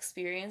somatic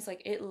experience,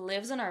 like it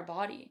lives in our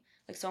body.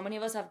 Like so many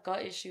of us have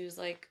gut issues,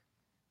 like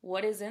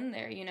what is in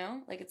there, you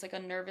know? Like it's like a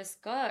nervous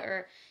gut,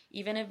 or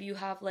even if you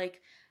have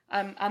like,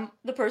 I'm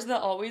the person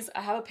that always,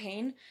 I have a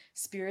pain,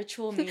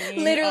 spiritual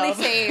meaning. Literally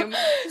same.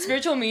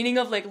 Spiritual meaning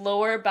of like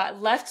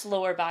left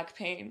lower back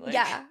pain. Like,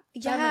 yeah.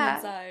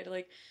 Feminine side.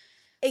 Like,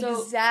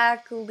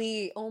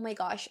 exactly. Oh my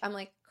gosh. I'm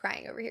like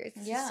crying over here.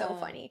 It's so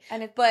funny.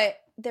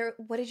 But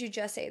what did you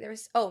just say?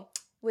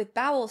 With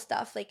bowel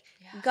stuff, like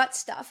gut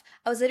stuff.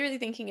 I was literally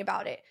thinking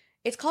about it.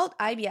 It's called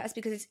IBS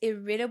because it's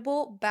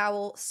irritable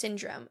bowel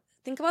syndrome.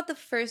 Think about the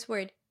first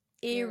word,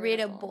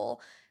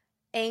 irritable.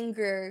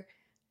 Anger,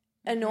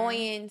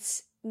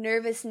 annoyance,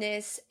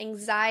 nervousness,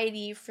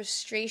 anxiety,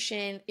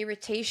 frustration,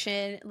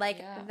 irritation.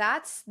 Like,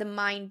 that's the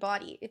mind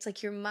body. It's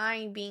like your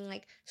mind being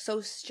like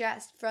so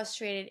stressed,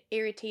 frustrated,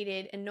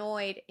 irritated,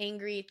 annoyed,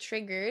 angry,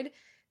 triggered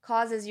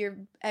causes your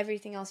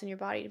everything else in your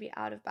body to be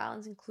out of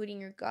balance,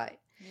 including your gut.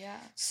 Yeah.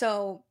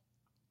 So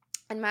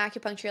in my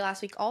acupuncture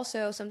last week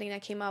also, something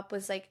that came up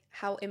was like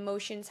how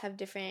emotions have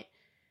different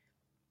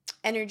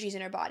energies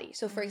in our body.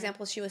 So for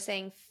example, she was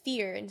saying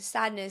fear and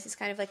sadness is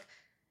kind of like,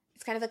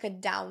 it's kind of like a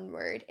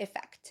downward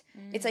effect.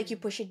 It's like you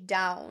push it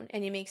down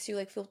and it makes you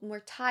like feel more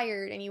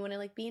tired and you want to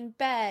like be in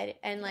bed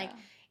and like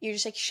you're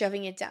just like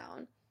shoving it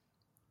down.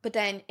 But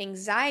then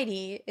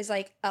anxiety is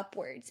like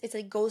upwards. It's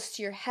like goes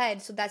to your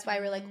head. So that's why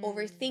we're like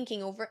overthinking,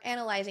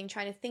 overanalyzing,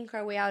 trying to think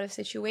our way out of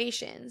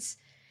situations.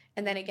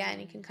 And then again,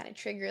 it can kind of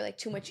trigger like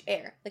too much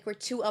air. Like we're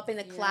too up in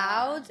the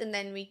clouds and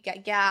then we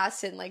get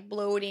gas and like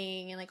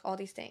bloating and like all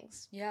these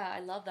things. Yeah, I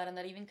love that. And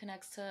that even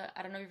connects to,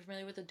 I don't know if you're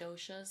familiar with the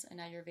doshas in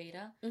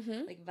Ayurveda.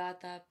 Like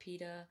Vata,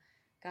 Pitta,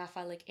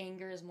 Kapha. Like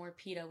anger is more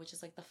Pitta, which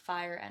is like the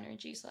fire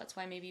energy. So that's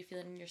why maybe you feel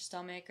it in your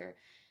stomach, or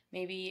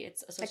maybe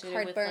it's associated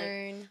like with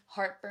like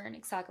heartburn.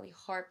 Exactly,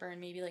 heartburn.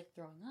 Maybe like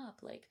throwing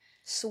up, like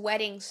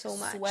sweating so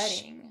much.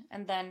 Sweating.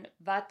 And then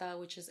Vata,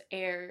 which is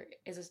air,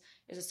 is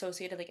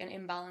associated, like an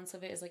imbalance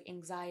of it is like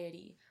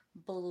anxiety,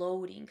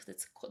 bloating, because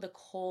it's the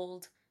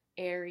cold,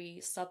 airy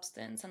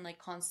substance, and like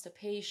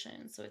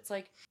constipation. So it's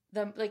like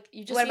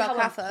you just see how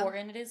Kapha?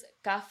 Important it is.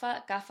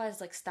 Kapha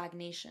is like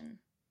stagnation,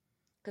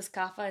 because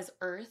Kapha is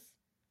earth.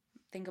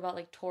 Think about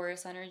like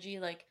Taurus energy,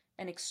 like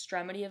an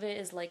extremity of it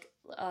is like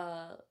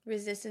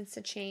resistance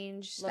to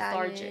change,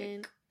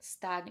 lethargic,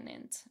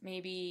 stagnant,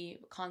 maybe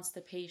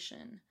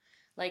constipation,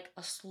 like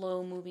a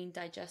slow moving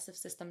digestive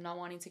system, not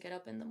wanting to get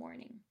up in the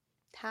morning,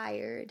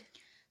 tired.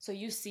 So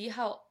you see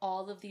how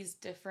all of these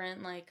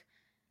different like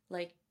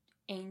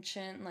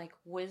ancient like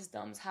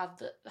wisdoms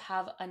have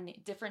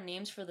different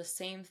names for the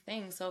same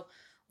thing. So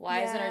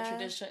why isn't our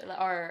tradition,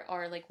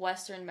 our like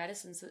Western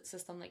medicine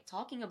system like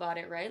talking about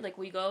it, right? Like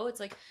we go,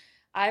 it's like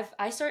I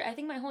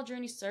think my whole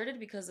journey started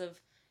because of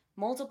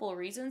multiple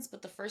reasons,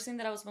 but the first thing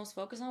that I was most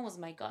focused on was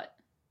my gut.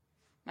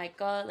 Like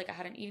I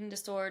had an eating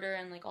disorder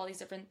and like all these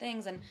different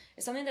things, and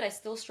it's something that I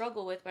still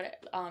struggle with,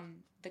 but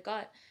the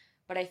gut.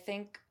 But I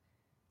think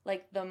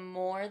like the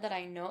more that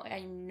I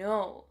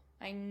know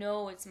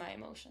it's my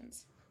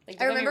emotions. Like,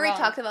 I remember we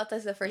talked about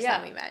this the first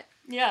time we met.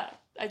 Yeah,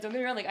 I don't get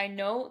me wrong. Like I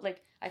know,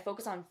 like I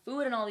focus on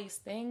food and all these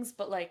things,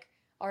 but like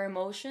our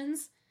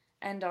emotions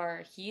and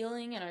our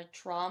healing and our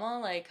trauma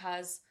like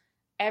has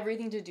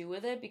everything to do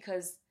with it,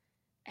 because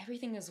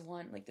everything is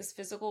one. Like this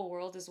physical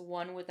world is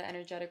one with the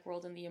energetic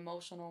world and the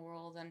emotional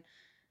world, and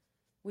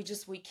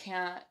we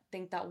can't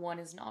think that one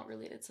is not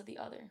related to the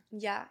other.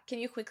 Yeah. Can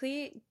you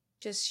quickly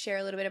just share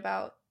a little bit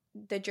about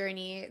the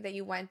journey that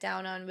you went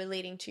down on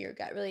relating to your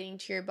gut, relating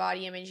to your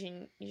body image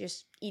and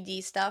just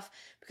ED stuff?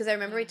 Because I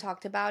remember we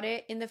talked about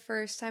it in the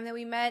first time that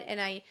we met,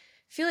 and I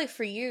feel like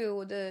for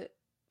you, the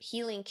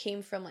healing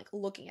came from like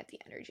looking at the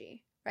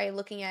energy, right?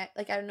 Looking at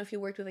like, I don't know if you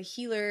worked with a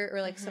healer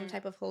or like some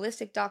type of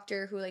holistic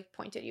doctor who like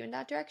pointed you in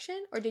that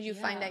direction, or did you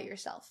find that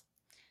yourself?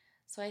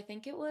 So I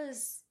think it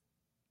was,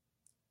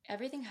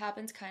 everything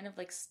happens kind of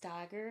like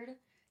staggered,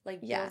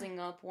 like building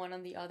up one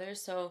on the other.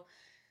 So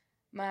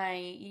my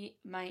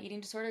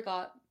eating disorder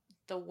got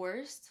the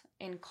worst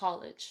in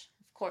college,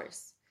 of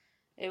course.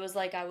 It was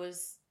like I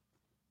was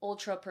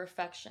ultra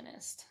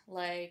perfectionist,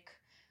 like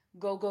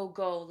go, go,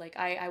 go. Like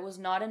I was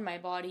not in my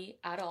body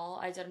at all.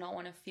 I did not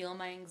want to feel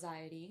my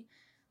anxiety.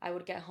 I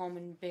would get home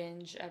and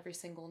binge every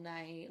single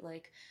night.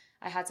 Like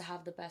I had to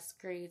have the best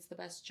grades, the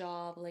best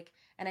job, like,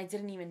 and I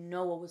didn't even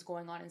know what was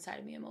going on inside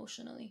of me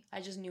emotionally.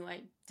 I just knew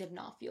I did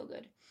not feel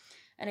good.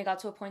 And it got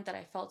to a point that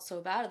I felt so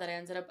bad that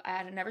I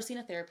had never seen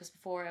a therapist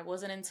before. I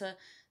wasn't into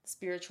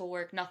spiritual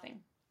work,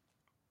 nothing.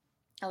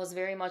 I was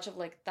very much of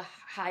like the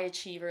high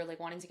achiever, like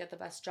wanting to get the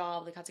best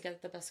job, like had to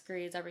get the best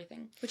grades,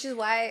 everything. Which is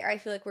why I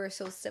feel like we're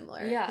so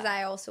similar. Yeah. Because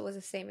I also was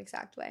the same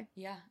exact way.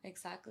 Yeah,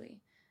 exactly.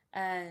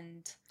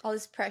 And all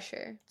this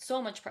pressure.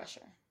 So much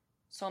pressure.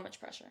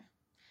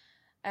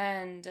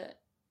 And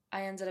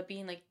I ended up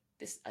being like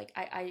this, like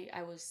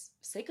I was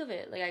sick of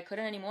it. Like I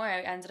couldn't anymore.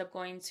 I ended up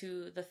going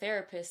to the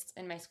therapist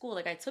in my school.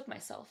 Like I took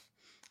myself.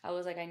 I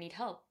was like, I need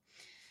help.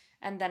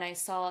 And then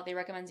they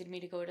recommended me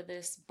to go to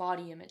this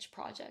body image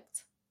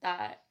project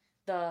that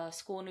the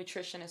school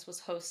nutritionist was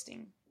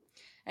hosting.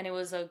 And it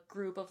was a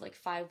group of like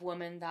 5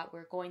 women that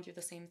were going through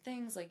the same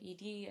things, like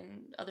ED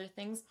and other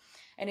things.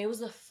 And it was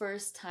the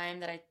first time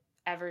that I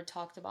ever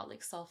talked about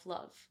like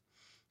self-love,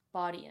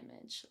 body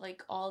image,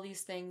 like all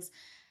these things.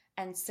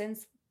 And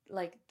since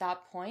like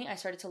that point, I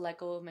started to let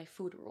go of my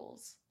food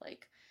rules.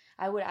 Like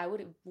I would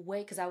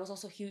weigh, because I was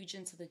also huge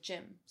into the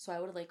gym. So I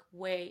would like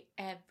weigh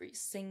every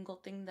single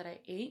thing that I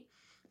ate.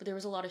 But there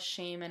was a lot of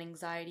shame and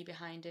anxiety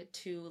behind it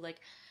too.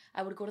 Like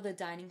I would go to the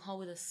dining hall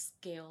with a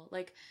scale.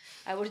 Like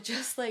I would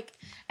just like,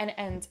 and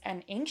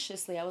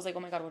anxiously, I was like, oh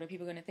my God, what are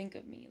people going to think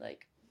of me?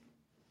 Like,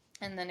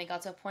 and then it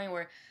got to a point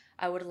where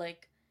I would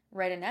like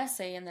write an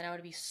essay, and then I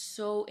would be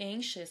so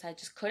anxious. I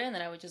just couldn't,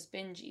 and I would just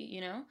binge eat,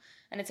 you know?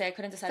 And it's like I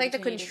couldn't decide It's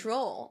like between the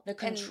control. the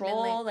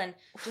control and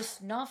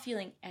just not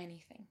feeling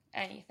anything.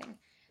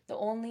 The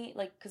only,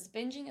 like, because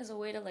binging is a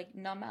way to, like,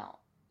 numb out.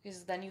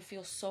 Because then you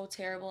feel so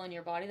terrible in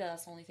your body that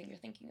that's the only thing you're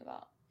thinking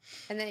about.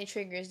 And then it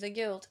triggers the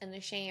guilt and the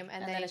shame,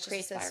 and then it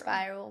creates a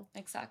spiral.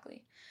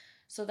 Exactly.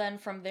 So then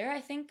from there, I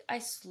think I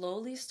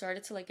slowly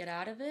started to, like, get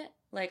out of it.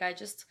 Like,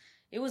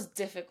 it was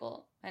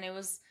difficult. And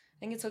I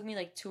think it took me,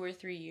 like, 2 or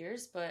 3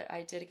 years, but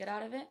I did get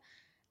out of it.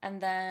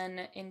 And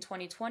then in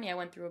 2020, I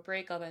went through a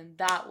breakup, and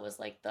that was,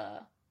 like,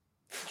 the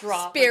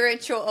drop.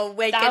 Spiritual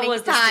awakening. That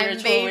was the time,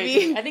 spiritual baby.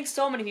 Awakening. I think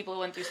so many people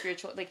went through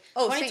spiritual, like,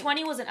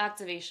 2020 same. Was an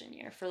activation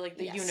year for, like,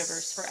 the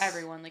universe, for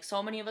everyone. Like,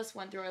 so many of us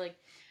went through our, like,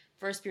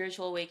 first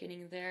spiritual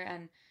awakening there.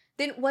 And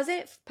then, was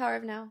it Power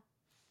of Now?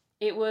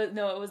 It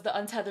was the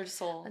Untethered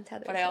Soul.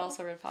 But I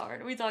also read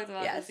Power. We talked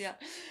about this, yeah.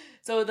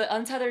 So the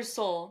Untethered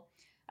Soul,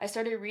 I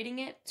started reading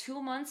it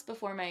 2 months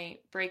before my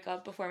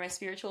breakup, before my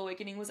spiritual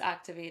awakening was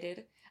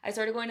activated. I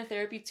started going to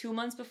therapy 2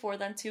 months before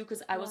then too, because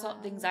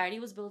the anxiety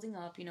was building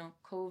up, you know,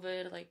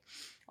 COVID, like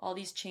all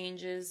these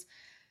changes.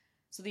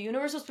 So the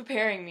universe was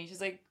preparing me.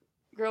 She's like,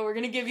 girl, we're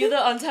going to give you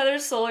the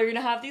Untethered Soul. You're going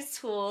to have these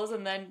tools.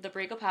 And then the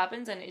breakup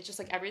happens, and it's just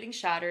like everything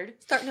shattered.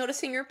 Start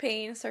noticing your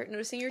pain. Start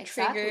noticing your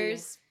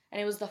triggers. And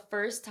it was the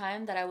first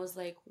time that I was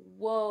like,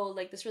 whoa,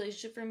 like this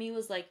relationship for me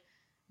was like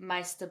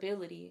my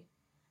stability.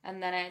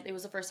 And then it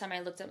was the first time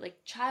I looked at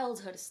like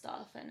childhood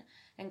stuff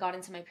and got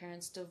into my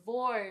parents'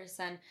 divorce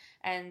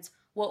and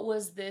what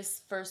was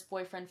this first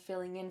boyfriend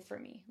filling in for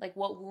me? Like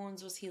what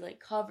wounds was he like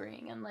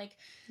covering? And like,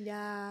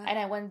 yeah. And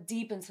I went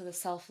deep into the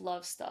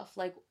self-love stuff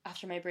like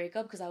after my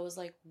breakup, because I was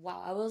like,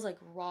 wow, I was like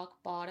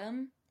rock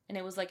bottom. And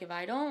it was like, if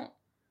I don't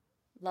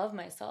love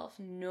myself,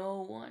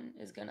 no one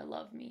is gonna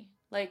love me.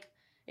 Like,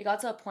 it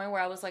got to a point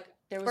where I was like,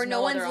 there was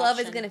no one's other love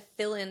option. is gonna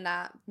fill in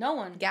that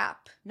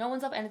gap. No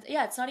one's love, and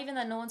it's not even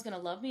that no one's gonna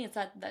love me. It's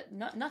that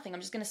nothing. I'm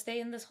just gonna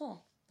stay in this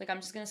hole. Like I'm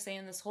just gonna stay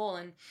in this hole,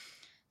 and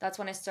that's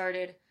when I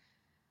started,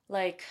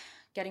 like,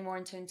 getting more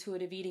into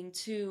intuitive eating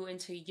too,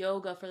 into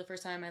yoga for the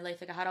first time in my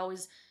life. Like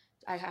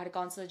I had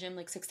gone to the gym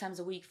like 6 times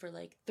a week for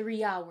like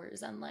 3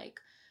 hours and like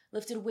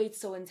lifted weights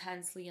so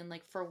intensely, and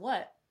like for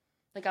what?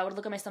 Like I would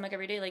look at my stomach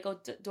every day, like, oh,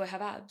 do I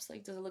have abs?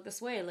 Like, does it look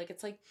this way? Like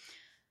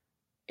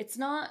it's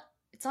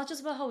not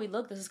just about how we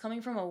look. This is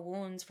coming from a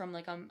wound, from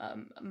like a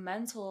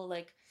mental,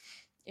 like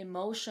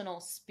emotional,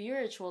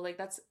 spiritual, like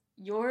that's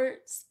your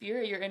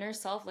spirit, your inner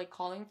self, like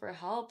calling for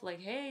help. Like,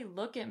 hey,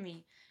 look at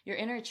me. Your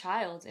inner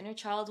child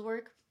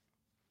work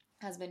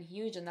has been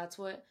huge. And that's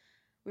what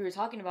we were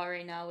talking about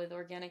right now with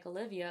Organic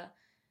Olivia.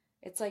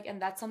 It's like,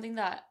 and that's something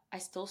that I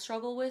still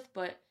struggle with,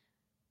 but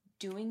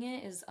doing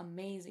it is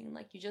amazing.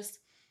 Like you just,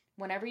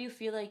 whenever you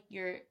feel like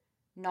you're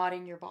not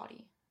in your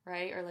body,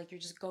 right? Or like you're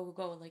just go,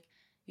 like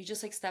you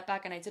just like step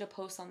back. And I did a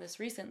post on this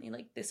recently,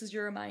 like this is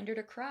your reminder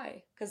to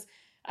cry, because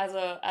as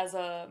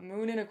a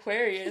moon in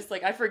Aquarius,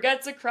 like I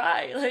forget to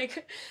cry,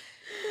 like,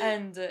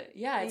 and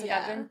it's like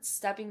I've been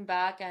stepping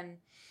back, and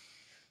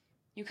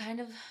you kind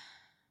of,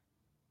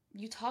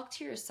 you talk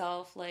to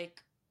yourself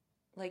like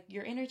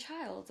your inner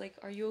child, like,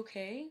 are you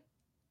okay?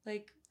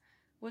 Like,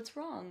 what's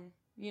wrong?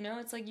 You know,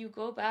 it's like you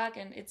go back,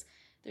 and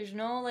there's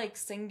no like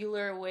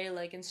singular way,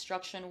 like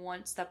instruction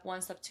step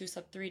 1, step 2,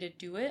 step 3 to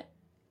do it.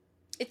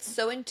 It's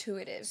so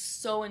intuitive.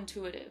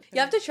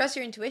 You have to trust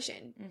your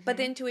intuition. Mm-hmm. But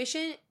the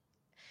intuition,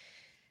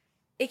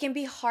 it can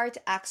be hard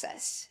to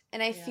access.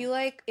 And I feel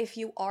like if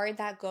you are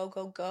that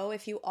go,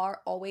 if you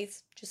are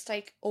always just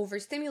like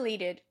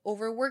overstimulated,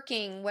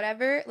 overworking,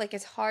 whatever, like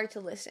it's hard to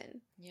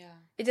listen. Yeah.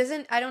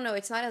 I don't know,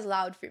 it's not as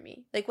loud for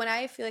me. Like when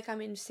I feel like I'm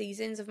in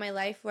seasons of my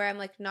life where I'm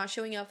like not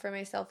showing up for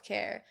my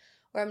self-care,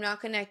 or I'm not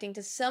connecting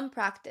to some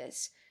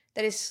practice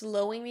that is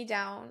slowing me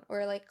down,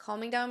 or like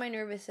calming down my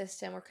nervous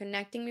system, or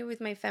connecting me with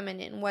my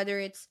feminine,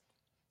 whether it's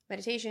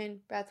meditation,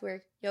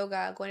 breathwork,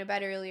 yoga, going to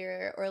bed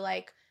earlier, or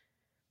like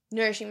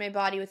nourishing my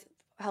body with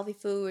healthy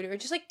food, or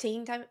just like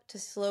taking time to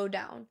slow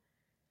down,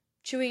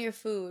 chewing your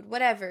food,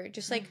 whatever,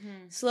 just like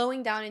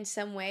slowing down in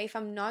some way. If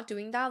I'm not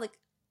doing that, like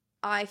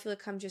I feel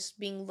like I'm just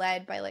being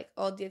led by like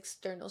all the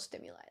external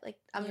stimuli. Like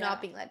I'm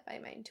not being led by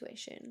my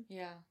intuition.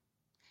 Yeah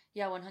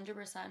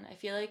 100%. I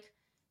feel like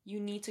you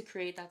need to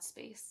create that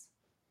space.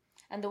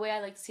 And the way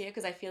I like to see it,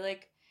 because I feel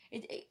like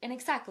it and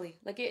exactly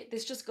like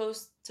this just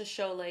goes to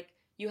show, like,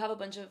 you have a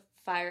bunch of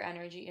fire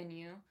energy in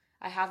you.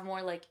 I have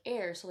more like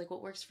air, so like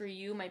what works for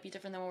you might be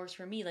different than what works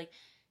for me. Like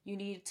you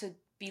need to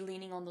be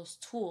leaning on those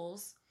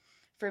tools.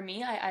 For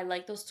me, I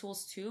like those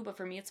tools too, but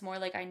for me it's more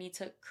like I need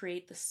to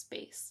create the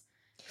space.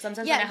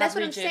 Sometimes that's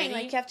what I'm saying.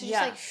 Like you have to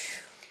just like.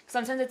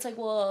 Sometimes it's like,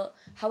 well,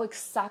 how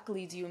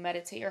exactly do you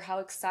meditate, or how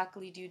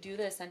exactly do you do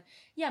this? And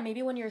yeah,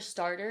 maybe when you're a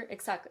starter,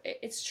 exactly,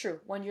 it's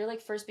true. When you're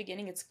like first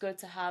beginning, it's good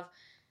to have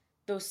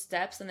those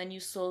steps, and then you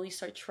slowly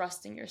start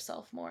trusting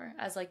yourself more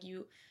as like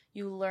you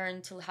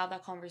learn to have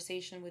that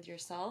conversation with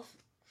yourself.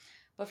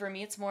 But for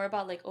me, it's more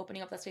about like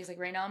opening up that space. Like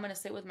right now, I'm gonna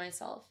sit with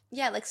myself.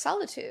 Yeah, like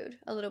solitude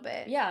a little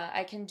bit. Yeah,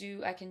 I can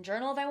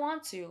journal if I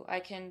want to. I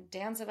can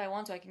dance if I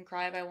want to. I can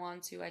cry if I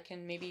want to. I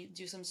can maybe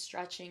do some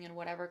stretching, and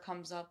whatever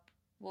comes up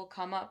will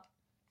come up.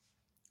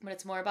 But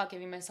it's more about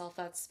giving myself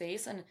that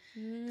space. And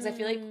because I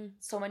feel like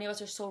so many of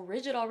us are so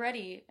rigid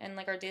already in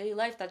like our daily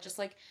life that just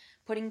like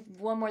putting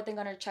one more thing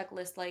on our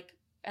checklist, like,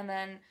 and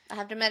then I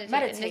have to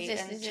meditate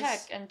and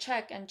check and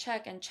check and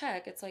check and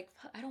check. It's like,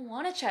 I don't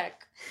want to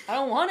check. I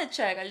don't want to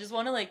check. I just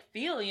want to like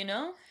feel, you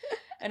know?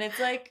 And it's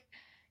like,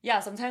 yeah,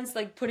 sometimes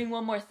like putting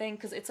one more thing,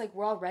 because it's like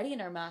we're already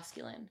in our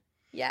masculine.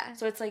 Yeah.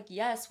 So it's like,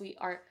 yes, we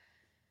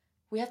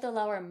have to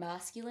allow our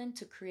masculine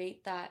to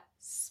create that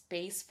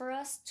space for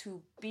us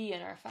to be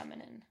in our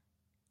feminine.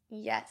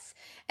 Yes.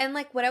 And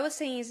like what I was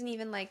saying isn't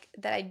even like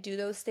that I do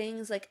those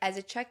things like as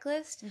a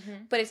checklist,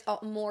 but it's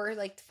more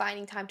like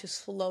finding time to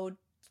slow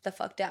the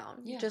fuck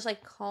down. Yeah. Just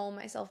like calm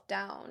myself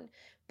down.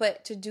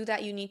 But to do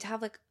that, you need to have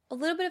like a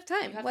little bit of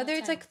time, whether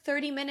it's like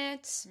 30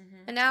 minutes,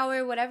 an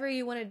hour, whatever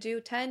you want to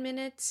do, 10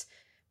 minutes.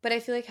 But I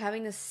feel like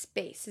having the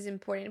space is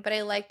important. But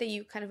I like that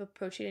you kind of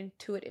approach it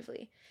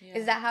intuitively. Yeah.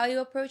 Is that how you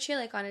approach it,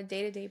 like on a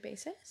day-to-day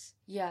basis?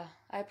 Yeah,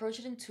 I approach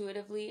it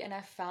intuitively. And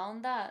I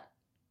found that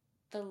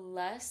the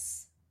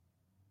less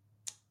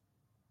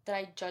that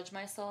I judge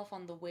myself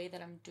on the way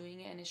that I'm doing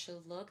it and it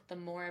should look, the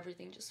more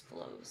everything just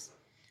flows.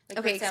 Like,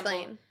 okay, for example,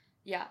 explain.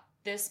 Yeah,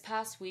 this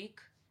past week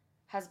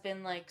has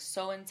been like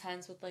so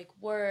intense with like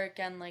work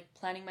and like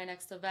planning my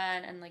next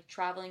event and like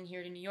traveling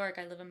here to New York.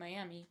 I live in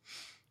Miami.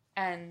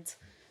 And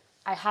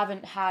I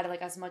haven't had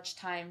like as much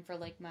time for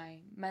like my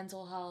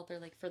mental health or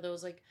like for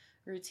those like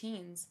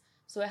routines.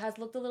 So it has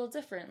looked a little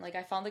different. Like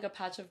I found like a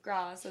patch of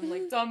grass and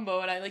like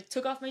Dumbo, and I like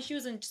took off my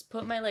shoes and just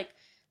put my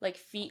like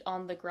feet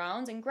on the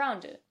ground and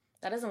grounded.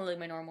 That doesn't look like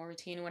my normal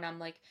routine when I'm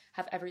like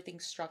have everything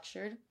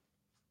structured,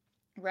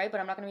 right?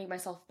 But I'm not gonna make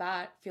myself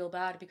feel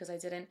bad because I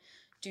didn't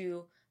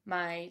do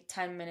my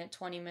 10-minute,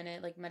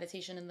 20-minute like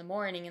meditation in the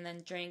morning and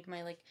then drink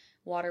my like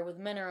water with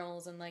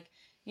minerals and like,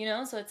 you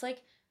know. So it's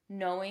like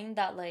knowing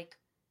that like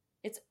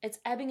it's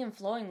ebbing and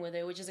flowing with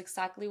it, which is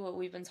exactly what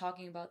we've been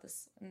talking about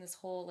in this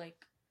whole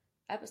like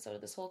episode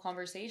of this whole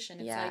conversation.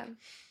 It's like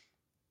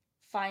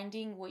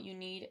finding what you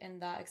need in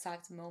that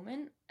exact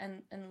moment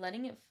and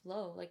letting it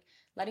flow, like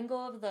letting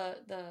go of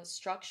the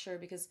structure,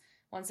 because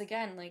once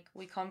again, like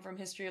we come from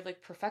history of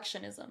like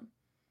perfectionism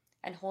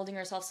and holding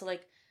ourselves to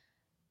like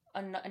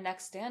a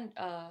next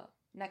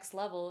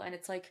level, and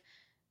it's like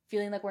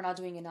feeling like we're not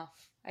doing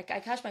enough. I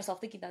catch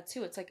myself thinking that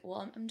too. It's like,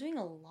 well, I'm doing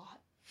a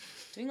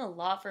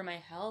lot for my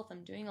health.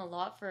 I'm doing a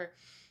lot for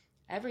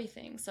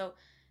everything. So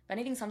if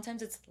anything,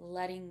 sometimes it's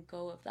letting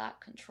go of that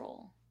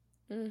control.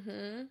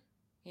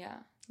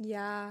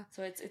 Yeah.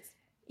 So it's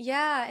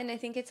yeah, and I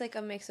think it's like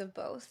a mix of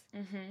both,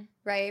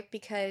 right?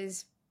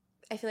 Because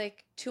I feel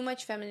like too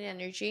much feminine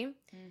energy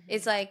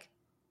is like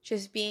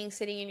just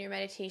sitting in your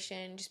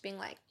meditation, just being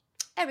like,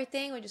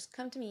 everything would just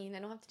come to me and I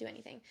don't have to do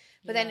anything.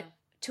 But then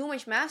too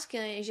much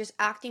masculine is just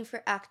acting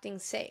for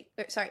acting's sake.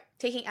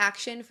 Taking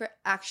action for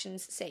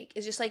action's sake.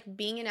 It's just like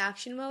being in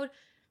action mode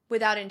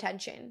without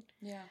intention.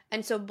 Yeah.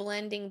 And so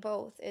blending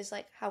both is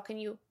like, how can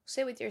you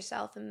sit with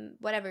yourself and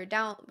whatever,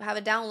 have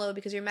a download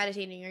because you're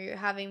meditating or you're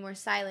having more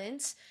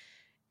silence,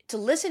 to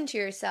listen to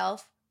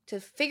yourself, to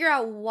figure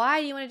out why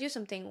you want to do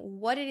something,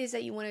 what it is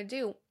that you want to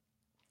do,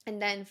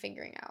 and then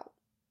figuring out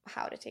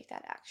how to take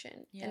that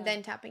action, and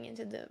then tapping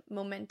into the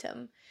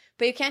momentum.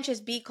 But you can't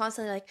just be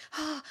constantly like,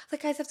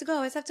 like I have to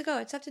go, it's have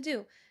to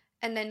do,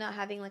 and then not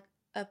having like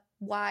a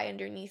why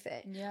underneath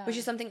it, which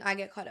is something I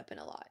get caught up in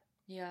a lot.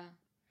 Yeah.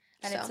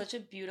 And it's such a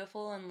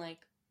beautiful and like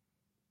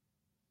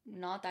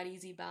not that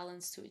easy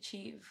balance to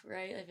achieve,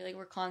 right? I feel like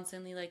we're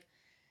constantly like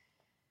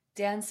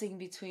dancing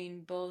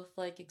between both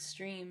like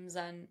extremes.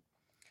 And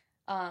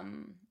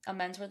a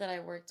mentor that I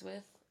worked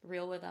with,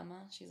 Real with Emma,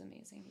 she's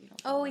amazing. You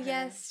don't follow her.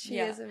 Yes, she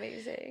is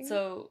amazing.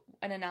 So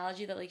an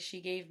analogy that like she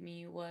gave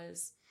me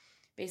was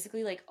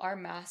basically like our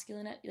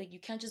masculine, like you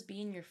can't just be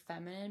in your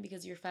feminine,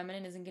 because your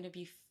feminine isn't going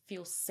to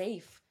feel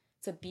safe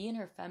to be in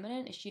her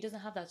feminine if she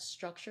doesn't have that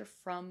structure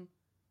from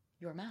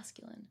your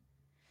masculine.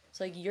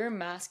 So like your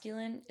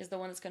masculine is the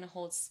one that's going to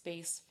hold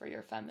space for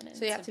your feminine.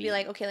 So you have to be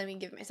like, okay, let me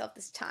give myself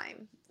this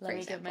time. Let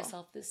me give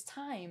myself this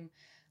time.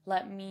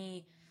 Let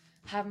me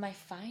have my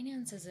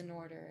finances in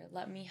order.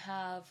 Let me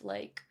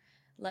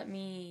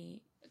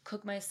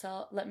cook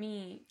myself. Let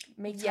me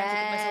make time to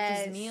cook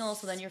myself these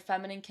meals, so then your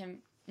feminine can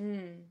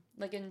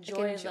like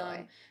enjoy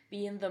them,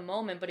 be in the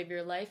moment. But if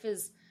your life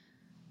is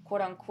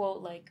quote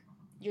unquote like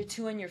you're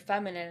too in your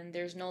feminine and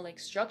there's no like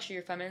structure,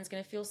 your feminine's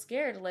gonna feel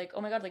scared, like,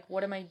 oh my god, like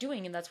what am I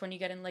doing? And that's when you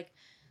get in like,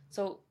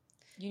 so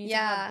you need to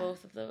have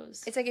both of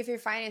those. It's like if your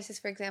finances,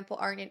 for example,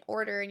 aren't in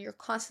order and you're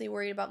constantly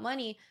worried about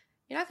money,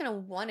 you're not gonna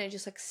want to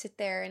just like sit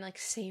there and like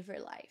savor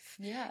life.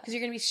 Yeah. Because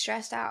you're gonna be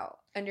stressed out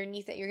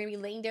underneath it. You're gonna be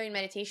laying there in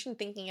meditation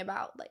thinking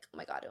about like, oh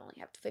my god, I only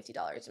have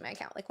 $50 in my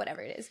account, like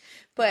whatever it is.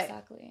 But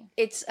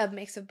it's a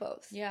mix of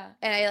both. Yeah.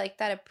 And I like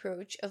that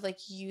approach of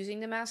like using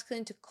the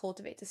masculine to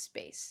cultivate the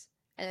space.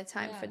 and the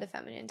time for Yeah. the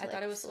feminine to I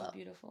thought it was flow. so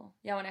beautiful.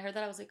 Yeah, when I heard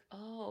that, I was like,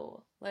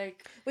 oh,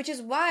 like, Which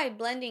is why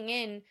blending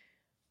in,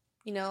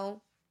 you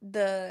know,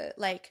 the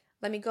like,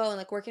 let me go and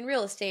like work in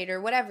real estate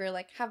or whatever,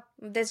 like have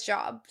this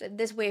job,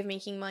 this way of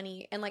making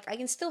money, and like I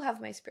can still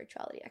have my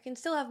spirituality, I can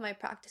still have my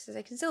practices,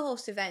 I can still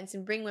host events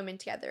and bring women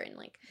together and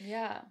like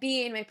yeah,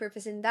 be in my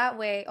purpose in that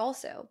way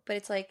also. But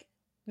it's like,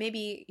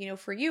 maybe, you know,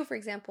 for you, for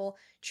example,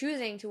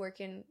 choosing to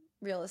work in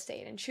real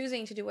estate and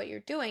choosing to do what you're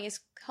doing is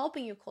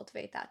helping you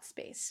cultivate that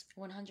space.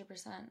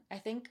 100%. I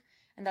think,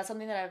 and that's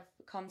something that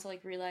I've come to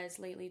like realize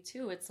lately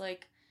too. It's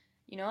like,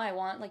 you know, I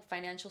want like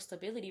financial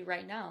stability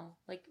right now,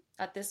 like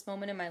at this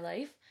moment in my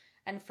life.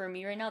 And for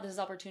me right now, this is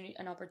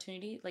an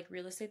opportunity like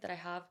real estate that I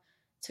have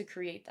to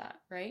create that,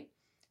 right?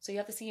 So you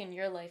have to see in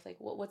your life like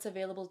what's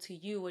available to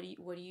you. What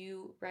do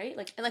you, right?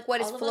 Like, And like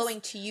what is all of flowing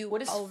us, to you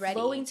what is already,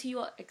 flowing to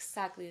you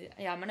exactly.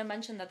 Yeah, I'm gonna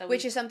mention that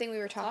which we is something we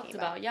were talking talked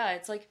about. Yeah,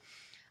 it's like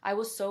I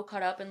was so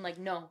caught up in like,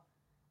 no,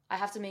 I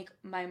have to make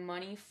my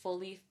money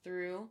fully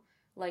through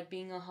like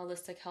being a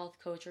holistic health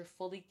coach or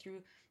fully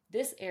through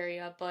this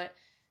area, but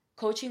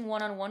coaching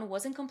one-on-one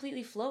wasn't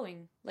completely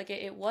flowing. Like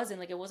it wasn't,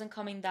 like it wasn't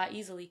coming that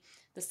easily.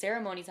 The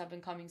ceremonies have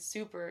been coming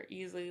super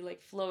easily,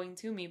 like flowing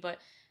to me, but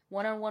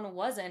one-on-one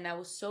wasn't. And I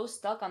was so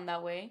stuck on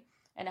that way.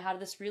 And I had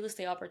this real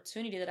estate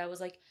opportunity that I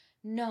was like,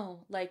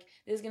 no, like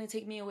this is gonna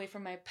take me away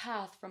from my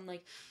path, from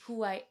like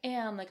who I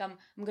am. Like I'm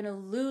gonna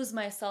lose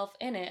myself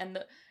in it.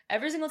 And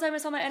every single time I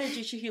saw my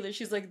energy healer,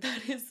 she's like,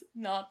 that is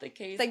not the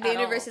case. It's like the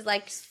universe all. is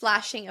like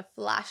flashing a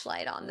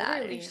flashlight on that.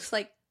 Literally. And it's just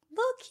like,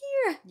 look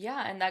here.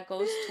 Yeah, and that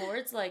goes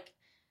towards like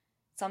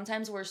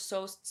sometimes we're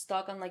so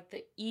stuck on like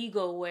the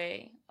ego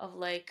way of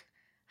like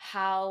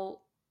how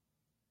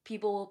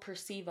people will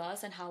perceive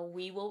us and how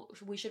we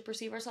should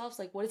perceive ourselves.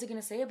 Like, what is it going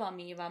to say about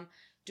me if I'm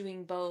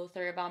doing both,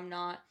 or if I'm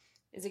not?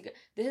 This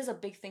is a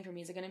big thing for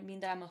me. Is it going to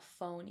mean that I'm a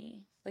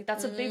phony? Like,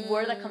 that's a big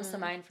word that comes to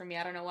mind for me.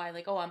 I don't know why.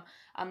 Like, oh,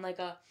 I'm like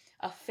a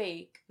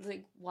fake.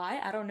 Like,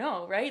 why? I don't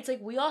know, right? It's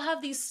like we all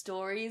have these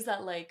stories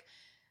that like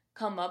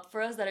come up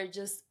for us that are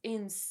just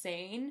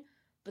insane,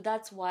 but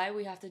that's why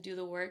we have to do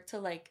the work to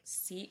like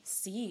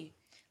see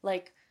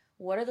like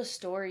what are the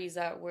stories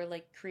that we're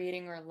like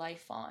creating our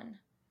life on,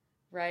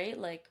 right?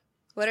 Like,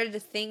 what are the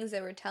things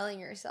that we're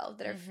telling ourselves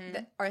that are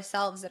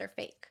ourselves that are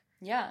fake?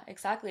 Yeah,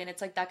 exactly. And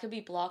it's like that could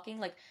be blocking.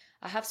 Like,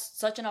 I have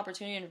such an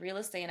opportunity in real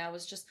estate, and I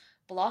was just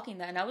blocking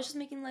that, and I was just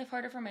making life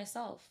harder for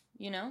myself,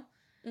 you know.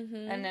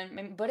 And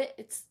then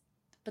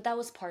but that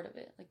was part of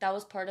it. Like, that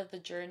was part of the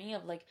journey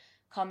of like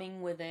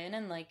coming within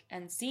and like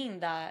and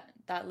seeing that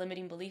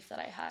limiting belief that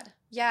I had.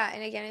 Yeah,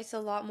 and again, it's a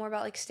lot more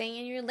about like staying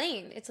in your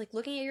lane. It's like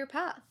looking at your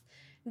path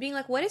and being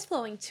like, what is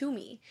flowing to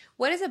me?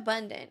 What is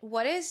abundant?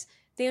 What is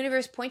the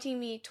universe pointing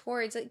me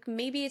towards? Like,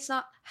 maybe it's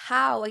not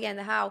how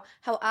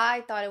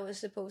I thought it was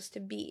supposed to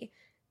be.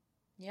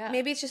 Yeah.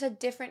 Maybe it's just a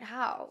different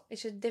how.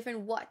 It's just a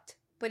different what,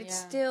 but it's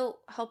still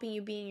helping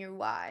you be in your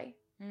why.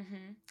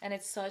 And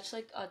it's such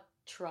like a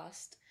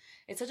trust.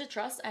 It's such a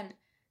trust, and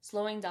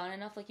slowing down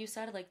enough, like you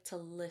said, like to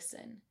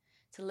listen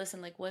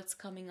like what's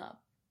coming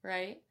up,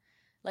 right?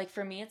 Like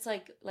for me, it's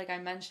like I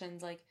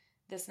mentioned, like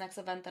this next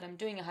event that I'm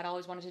doing, I had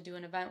always wanted to do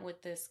an event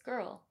with this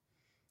girl.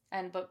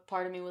 But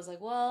part of me was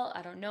like, well,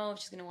 I don't know if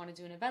she's going to want to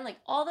do an event. Like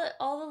all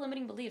the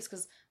limiting beliefs,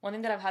 because one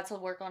thing that I've had to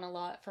work on a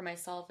lot for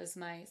myself is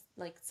my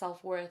like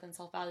self-worth and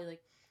self-value.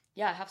 Like,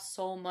 yeah, I have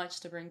so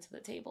much to bring to the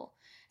table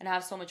and I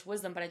have so much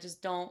wisdom, but I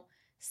just don't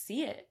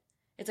see it.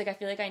 It's like I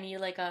feel like I need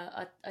like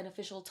an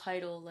official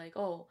title, like,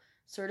 oh,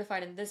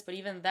 certified in this, but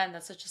even then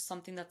that's such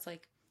something that's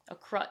like a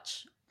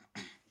crutch.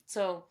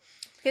 So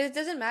because it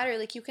doesn't matter,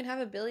 like you can have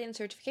a billion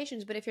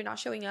certifications, but if you're not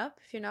showing up,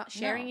 if you're not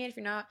sharing it, if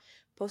you're not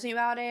posting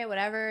about it,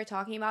 whatever,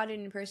 talking about it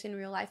in person, in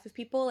real life with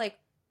people, like,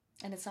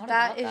 and it's not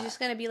that about is that. just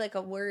gonna be like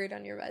a word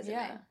on your resume.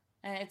 Yeah,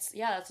 and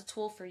that's a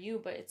tool for you,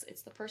 but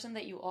it's the person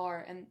that you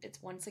are, and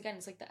it's once again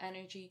it's like the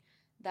energy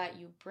that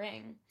you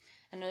bring.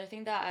 Another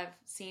thing that I've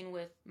seen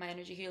with my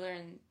energy healer,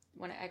 and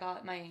when I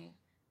got my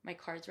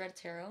cards read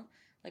tarot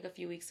like a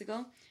few weeks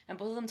ago, and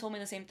both of them told me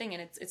the same thing,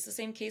 and it's the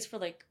same case for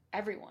like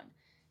everyone.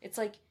 It's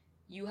like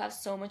you have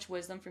so much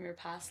wisdom from your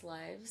past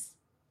lives,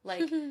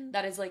 like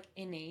that is like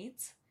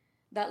innate,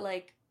 that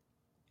like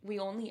we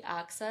only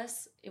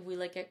access if we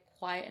like get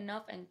quiet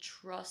enough and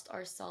trust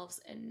ourselves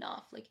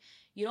enough. Like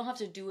you don't have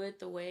to do it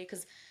the way,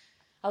 because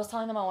I was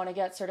telling them I want to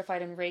get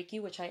certified in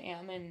Reiki, which I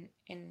am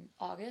in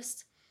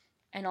August,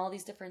 and all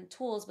these different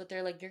tools, but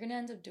they're like, you're gonna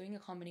end up doing a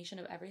combination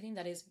of everything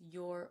that is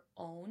your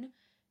own,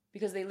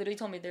 because they literally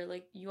told me, they're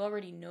like, you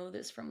already know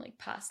this from like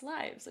past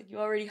lives, like you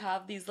already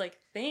have these like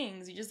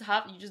things, you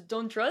just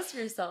don't trust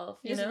yourself,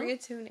 you know?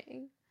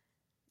 Reattuning.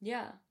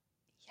 Yeah.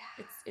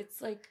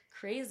 It's like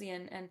crazy,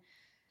 and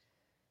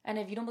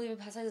if you don't believe in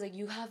past lives, like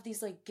you have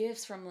these like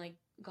gifts from like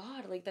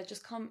God, like that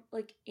just come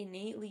like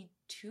innately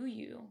to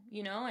you,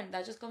 you know, and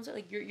that just comes to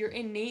like you're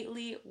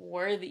innately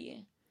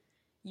worthy.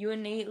 You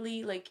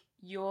innately, like,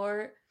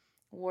 your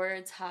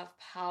words have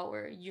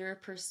power. Your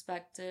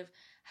perspective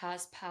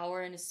has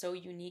power and is so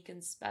unique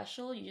and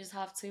special. You just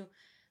have to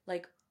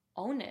like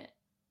own it.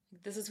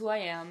 This is who I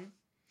am.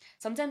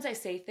 Sometimes I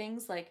say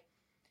things like,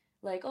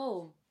 like,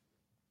 oh,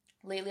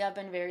 lately I've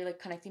been very like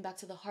connecting back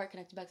to the heart.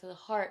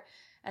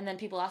 And then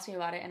people ask me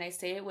about it and I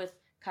say it with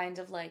kind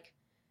of like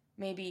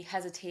maybe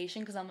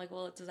hesitation because I'm like,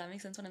 well, does that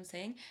make sense what I'm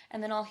saying?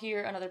 And then I'll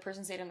hear another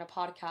person say it in a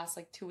podcast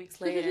like 2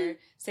 weeks later,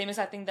 same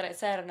exact thing that I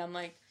said, and I'm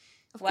like,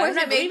 why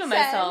didn't I believe in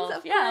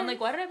myself? Yeah, I'm like,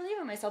 why did I believe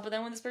in myself? But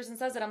then when this person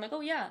says it, I'm like,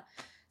 oh yeah.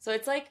 So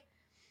it's like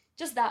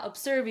just that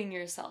observing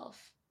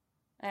yourself,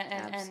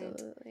 and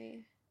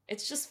Absolutely.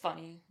 it's just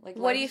funny. Like,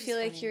 what do you feel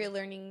like you're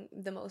learning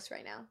the most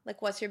right now?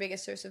 Like, what's your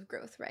biggest source of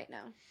growth right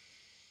now?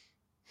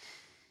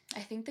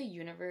 I think the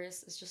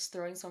universe is just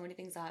throwing so many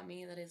things at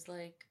me that is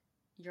like,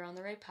 you're on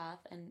the right path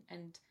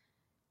and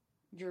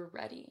you're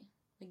ready.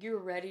 Like, you're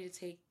ready to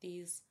take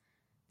these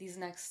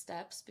next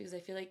steps, because I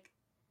feel like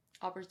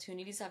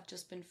opportunities have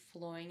just been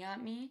flowing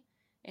at me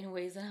in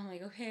ways that I'm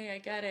like, okay, I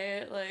get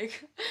it.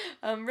 Like,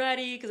 I'm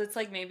ready, because it's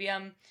like maybe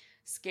I'm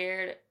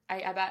scared.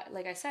 I bet,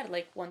 like I said,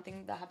 like one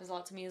thing that happens a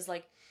lot to me is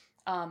like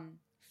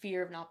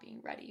fear of not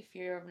being ready,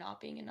 fear of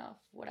not being enough,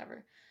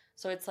 whatever.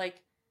 So it's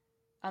like,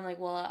 I'm like,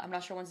 well, I'm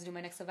not sure when to do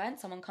my next event.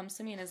 Someone comes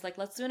to me and is like,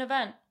 let's do an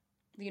event.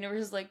 The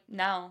universe is like,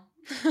 now.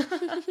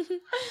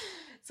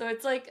 So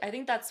it's like, I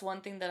think that's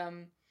one thing that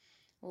I'm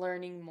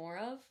learning more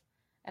of.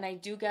 And I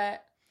do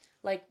get,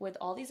 like, with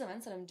all these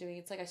events that I'm doing,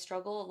 it's like I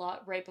struggle a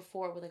lot right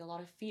before with like a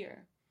lot of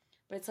fear.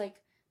 But it's like,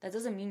 that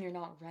doesn't mean you're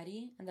not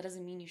ready, and that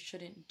doesn't mean you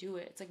shouldn't do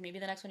it. It's like, maybe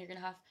the next one you're gonna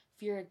have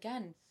fear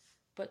again.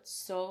 But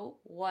so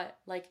what?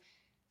 Like,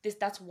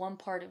 that's one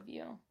part of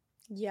you.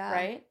 Yeah.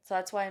 Right? So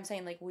that's why I'm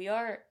saying, like, we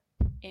are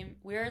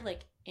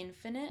like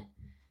infinite,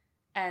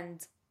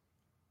 and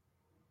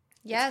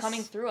yes, it's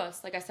coming through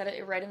us. Like I said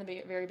it right in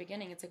the very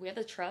beginning. It's like we have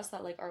to trust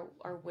that like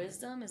our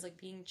wisdom is like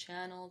being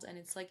channeled, and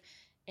it's like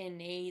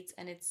innate,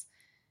 and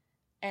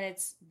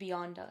it's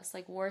beyond us.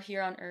 Like, we're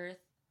here on earth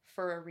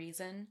for a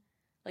reason.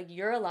 Like,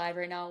 you're alive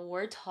right now.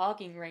 We're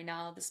talking right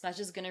now. This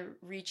message is gonna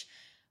reach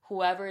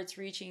whoever it's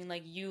reaching.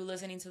 Like, you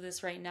listening to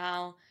this right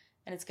now,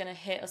 and it's gonna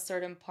hit a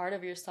certain part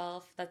of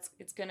yourself.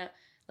 It's gonna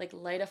like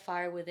light a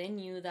fire within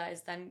you that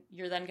is then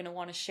you're then gonna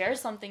want to share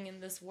something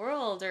in this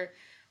world,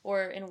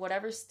 or in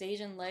whatever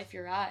stage in life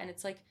you're at. And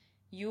it's like,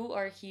 you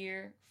are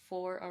here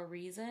for a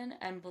reason,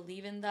 and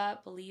believe in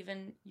that, believe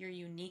in your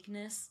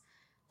uniqueness,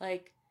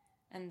 like,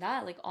 and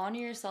that, like, honor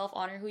yourself,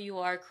 honor who you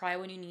are, cry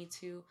when you need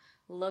to,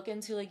 look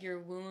into like your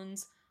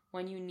wounds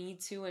when you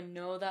need to, and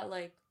know that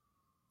like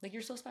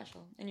you're so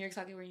special and you're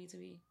exactly where you need to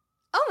be.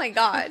 Oh my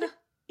god.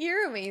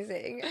 You're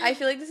amazing. I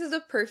feel like this is a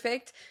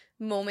perfect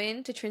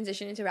moment to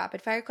transition into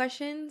rapid fire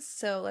questions.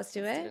 So let's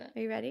do it.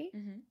 Are you ready?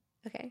 Mm-hmm.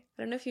 Okay.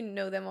 I don't know if you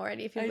know them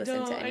already, if you've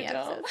listened to any I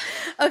don't. episodes.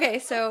 Okay,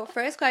 so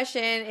first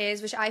question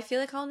is, which I feel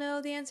like I'll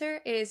know the answer,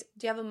 is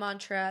do you have a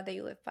mantra that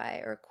you live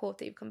by, or a quote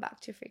that you come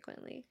back to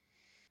frequently?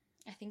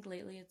 I think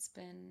lately it's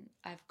been,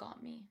 I've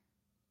got me.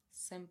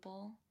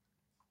 Simple.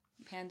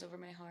 Hands over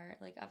my heart.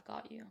 Like, I've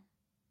got you.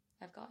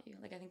 I've got you.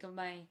 Like, I think of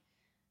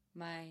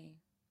my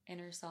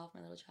inner self,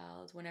 my little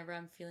child, whenever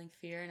I'm feeling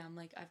fear, and I'm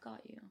like, I've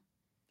got you.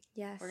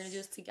 Yes. We're going to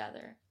do this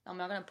together. I'm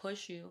not going to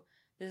push you.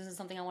 This isn't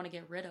something I want to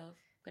get rid of.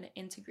 I'm going to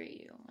integrate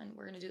you, and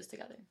we're going to do this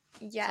together.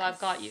 Yes. So I've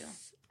got you.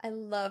 I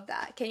love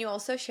that. Can you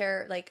also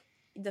share, like,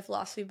 the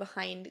philosophy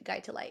behind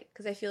Guide to Light?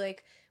 Because I feel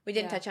like we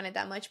didn't touch on it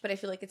that much, but I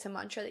feel like it's a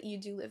mantra that you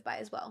do live by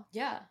as well.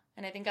 Yeah.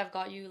 And I think I've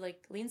got you,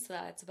 like, leans to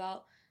that. It's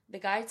about, the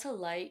Guide to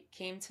Light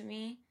came to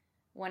me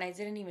when I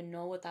didn't even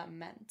know what that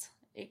meant.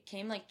 It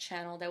came, like,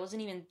 channeled. I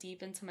wasn't even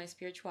deep into my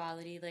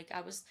spirituality. Like,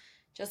 I was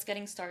just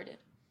getting started.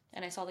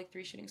 And I saw, like,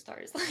 3 shooting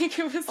stars. Like,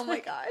 it was, oh my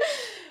God.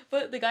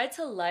 But the Guide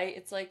to Light,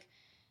 it's like,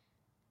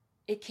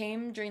 it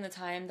came during the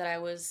time that I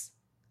was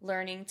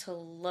learning to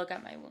look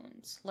at my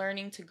wounds,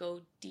 learning to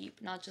go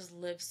deep, not just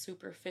live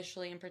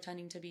superficially and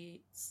pretending to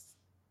be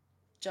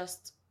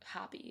just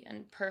happy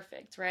and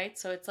perfect, right?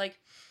 So it's like,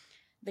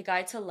 the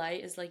Guide to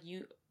Light is like,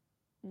 you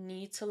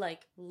need to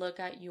like look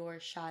at your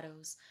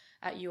shadows,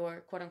 at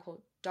your quote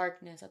unquote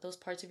darkness, at those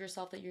parts of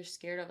yourself that you're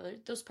scared of,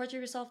 those parts of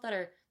yourself that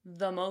are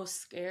the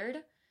most scared,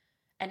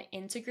 and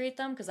integrate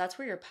them, because that's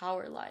where your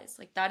power lies.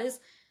 Like, that is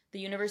the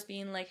universe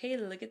being like, hey,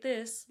 look at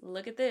this,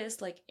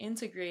 like,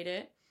 integrate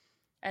it.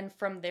 And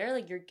from there,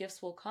 like, your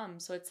gifts will come.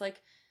 So it's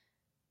like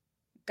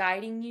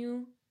guiding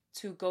you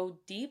to go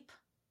deep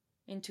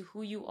into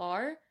who you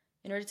are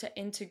in order to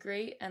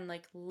integrate and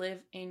like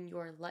live in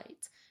your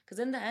light. Because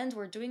in the end,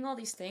 we're doing all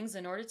these things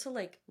in order to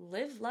like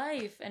live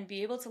life and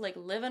be able to like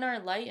live in our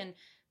light and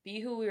be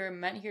who we were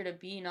meant here to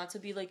be, not to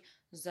be like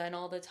zen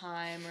all the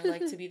time or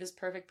like to be this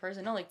perfect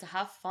person. No, like to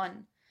have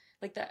fun.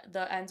 Like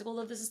the end goal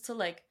of this is to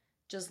like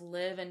just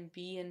live and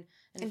be and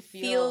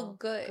feel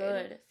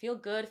good. Feel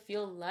good,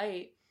 feel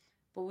light.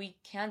 But we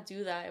can't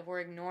do that if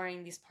we're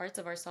ignoring these parts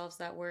of ourselves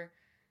that we're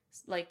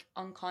like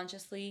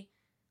unconsciously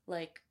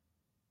like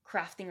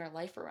crafting our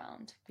life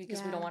around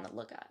because we don't want to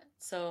look at.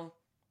 So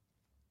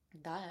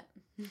that.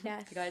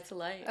 Yes. The Guide to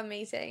Light.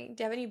 Amazing.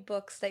 Do you have any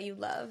books that you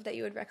love that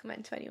you would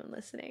recommend to anyone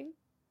listening?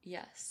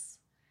 Yes.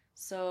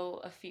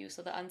 So a few.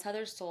 So The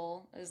Untethered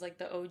Soul is like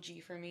the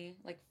OG for me.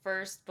 Like,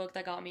 first book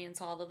that got me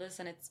into all of this,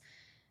 and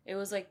it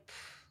was like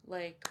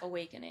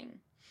awakening.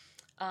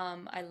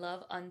 I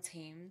love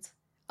Untamed.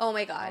 Oh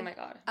my god.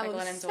 I'm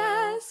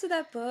obsessed with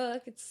that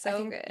book. It's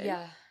so good.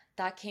 Yeah,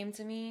 that came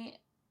to me,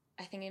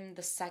 I think, in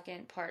the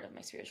second part of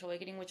my spiritual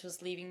awakening, which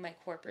was leaving my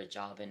corporate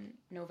job in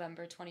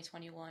November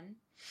 2021.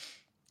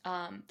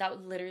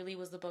 That literally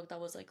was the book that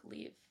was like,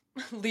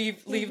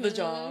 leave the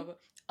job,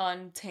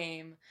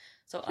 Untame.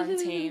 So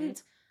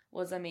Untamed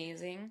was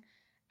amazing.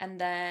 And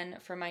then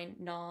for my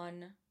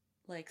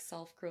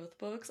self-growth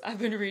books, I've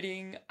been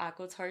reading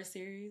Aquatar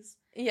series.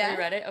 Yeah. Have you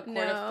read it? A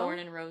Court of Thorn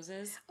and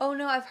Roses. Oh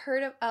no, I've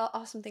heard of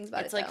awesome things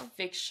about it. It's like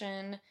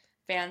fiction,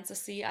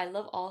 fantasy. I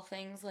love all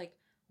things like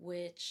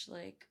witch,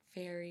 like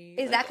fairy.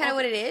 Is that kind of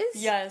what it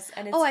is? Yes.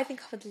 And it's, I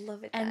think I would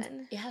love it then.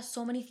 And it has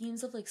so many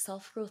themes of like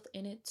self-growth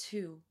in it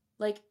too.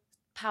 Like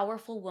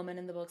powerful woman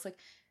in the books, like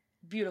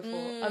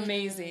beautiful,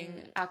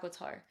 amazing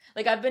Aquatar.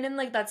 Like I've been in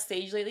like that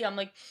stage lately. I'm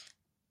like,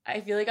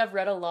 I feel like I've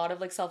read a lot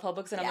of like self-help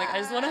books, and I'm like, I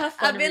just want to have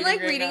fun. I've been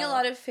reading a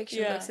lot of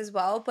fiction books as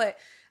well, but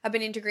I've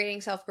been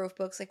integrating self-growth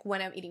books like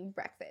when I'm eating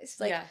breakfast.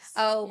 Like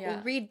I'll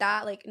read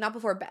that, like not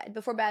before bed.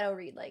 Before bed I'll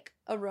read like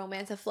a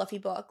romance, a fluffy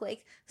book,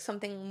 like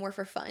something more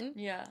for fun.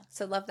 Yeah.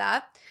 So love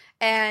that.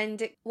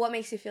 And what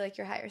makes you feel like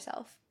your higher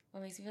self?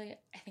 What makes me feel like,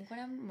 I think when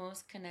I'm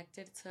most in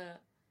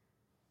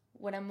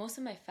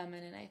my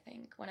feminine, I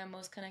think when I'm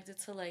most connected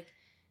to like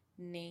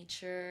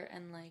nature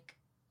and like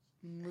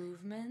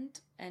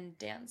movement and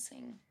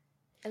dancing.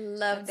 I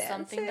love dancing.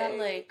 Something that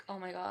like, oh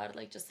my god,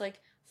 like just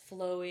like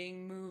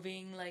flowing,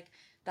 moving, like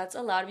that's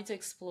allowed me to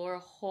explore a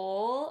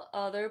whole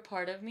other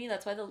part of me.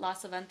 That's why the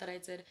last event that I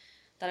did,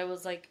 that I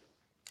was like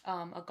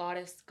a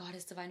goddess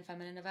divine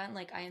feminine event,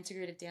 like I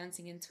integrated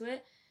dancing into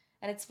it.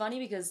 And it's funny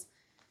because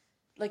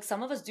like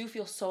some of us do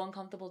feel so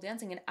uncomfortable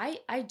dancing, and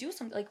I do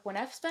something like when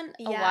I've spent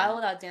a while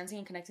without dancing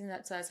and connecting to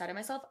that side of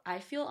myself, I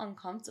feel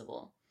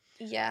uncomfortable.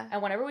 Yeah.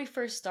 And whenever we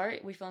first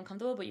start, we feel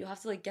uncomfortable, but you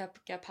have to like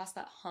get past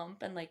that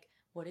hump and like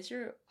how does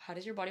your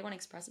body want to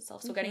express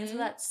itself? So getting into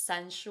that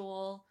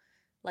sensual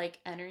like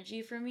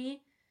energy, for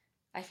me,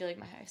 I feel like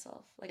my higher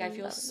self. Like I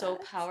feel so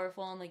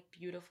powerful and like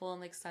beautiful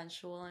and like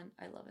sensual, and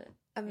I love it.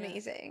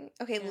 Amazing.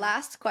 Yeah. Okay,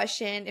 last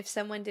question. If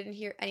someone didn't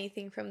hear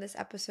anything from this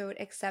episode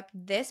except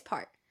this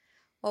part,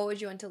 what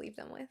would you want to leave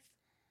them with?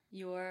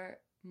 You're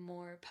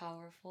more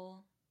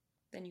powerful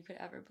than you could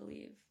ever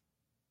believe.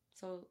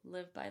 So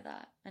live by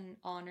that and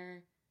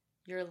honor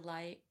your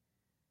light,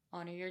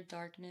 honor your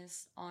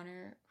darkness,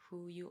 honor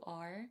who you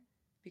are,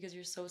 because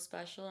you're so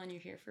special and you're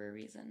here for a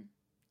reason.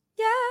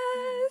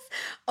 Yes!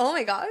 Oh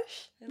my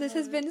gosh. This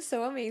has been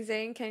so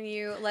amazing. Can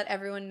you let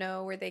everyone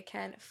know where they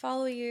can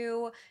follow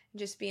you and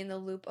just be in the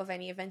loop of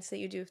any events that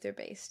you do if they're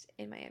based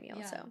in Miami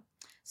also?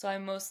 So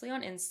I'm mostly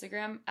on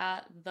Instagram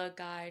at The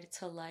Guide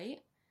to Light.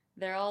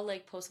 There I'll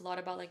like post a lot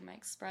about like my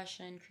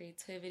expression,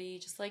 creativity,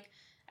 just like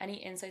any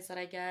insights that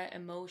I get,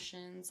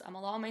 emotions. I'm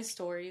a lot on my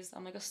stories.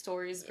 I'm like a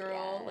stories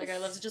girl. Yes. Like I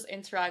love to just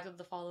interact with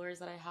the followers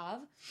that I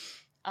have.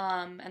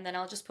 And then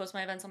I'll just post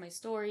my events on my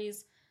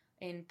stories,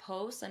 in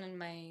posts, and in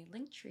my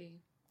link tree.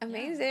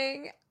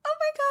 Amazing. Yeah. Oh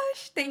my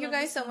gosh. Thank you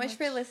guys so much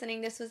for listening.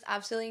 This was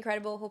absolutely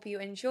incredible. Hope you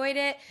enjoyed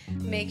it.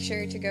 Make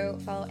sure to go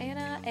follow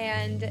Anna.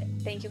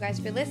 And thank you guys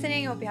for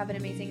listening. Hope you have an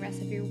amazing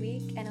rest of your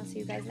week. And I'll see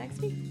you guys next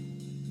week.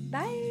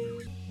 Bye.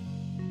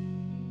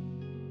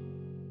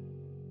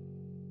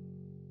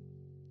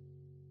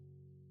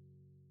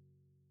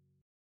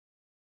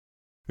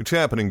 It's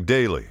happening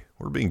daily.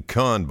 We're being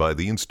conned by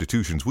the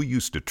institutions we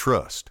used to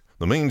trust.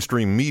 The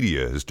mainstream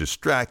media is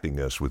distracting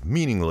us with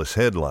meaningless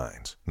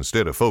headlines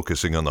instead of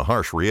focusing on the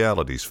harsh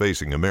realities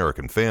facing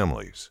American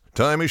families.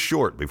 Time is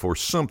short before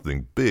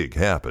something big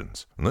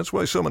happens, and that's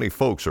why so many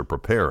folks are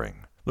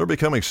preparing. They're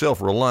becoming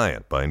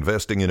self-reliant by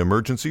investing in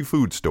emergency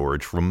food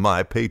storage from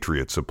My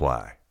Patriot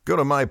Supply. Go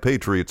to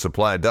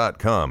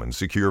MyPatriotSupply.com and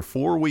secure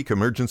 4-week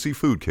emergency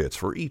food kits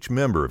for each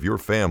member of your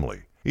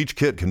family. Each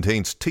kit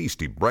contains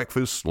tasty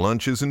breakfasts,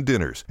 lunches, and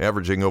dinners,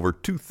 averaging over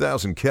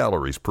 2,000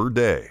 calories per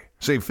day.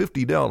 Save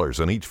 $50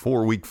 on each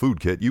 4-week food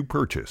kit you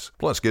purchase.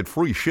 Plus, get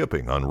free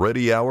shipping on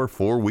Ready Hour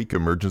 4-week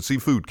emergency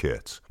food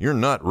kits. You're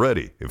not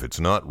ready if it's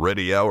not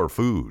Ready Hour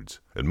Foods.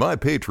 At My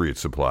Patriot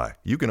Supply,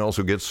 you can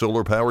also get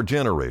solar power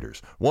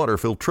generators, water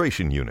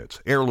filtration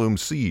units, heirloom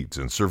seeds,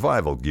 and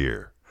survival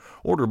gear.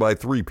 Order by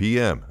 3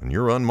 p.m. and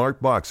your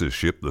unmarked boxes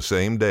ship the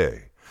same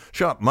day.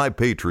 Shop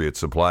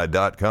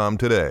MyPatriotSupply.com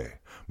today.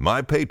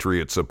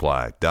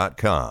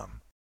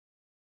 MyPatriotSupply.com.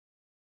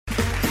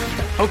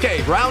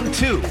 Okay, round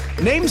 2.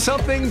 Name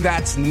something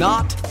that's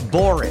not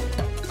boring.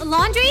 A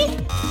laundry?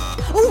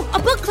 Ooh, a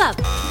book club.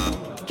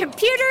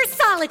 Computer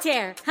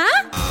solitaire,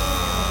 huh?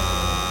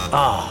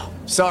 Ah,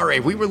 sorry,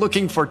 we were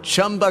looking for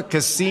Chumba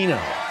Casino.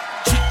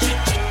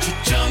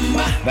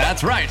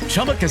 That's right,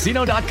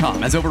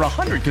 ChumbaCasino.com has over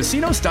 100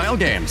 casino-style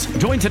games.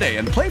 Join today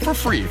and play for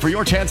free for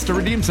your chance to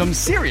redeem some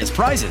serious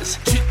prizes.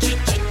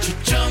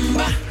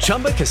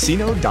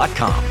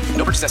 ChumbaCasino.com.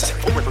 No purchase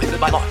necessary. Void where prohibited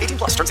by law.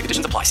 18+ terms and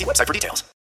conditions apply. See website for details.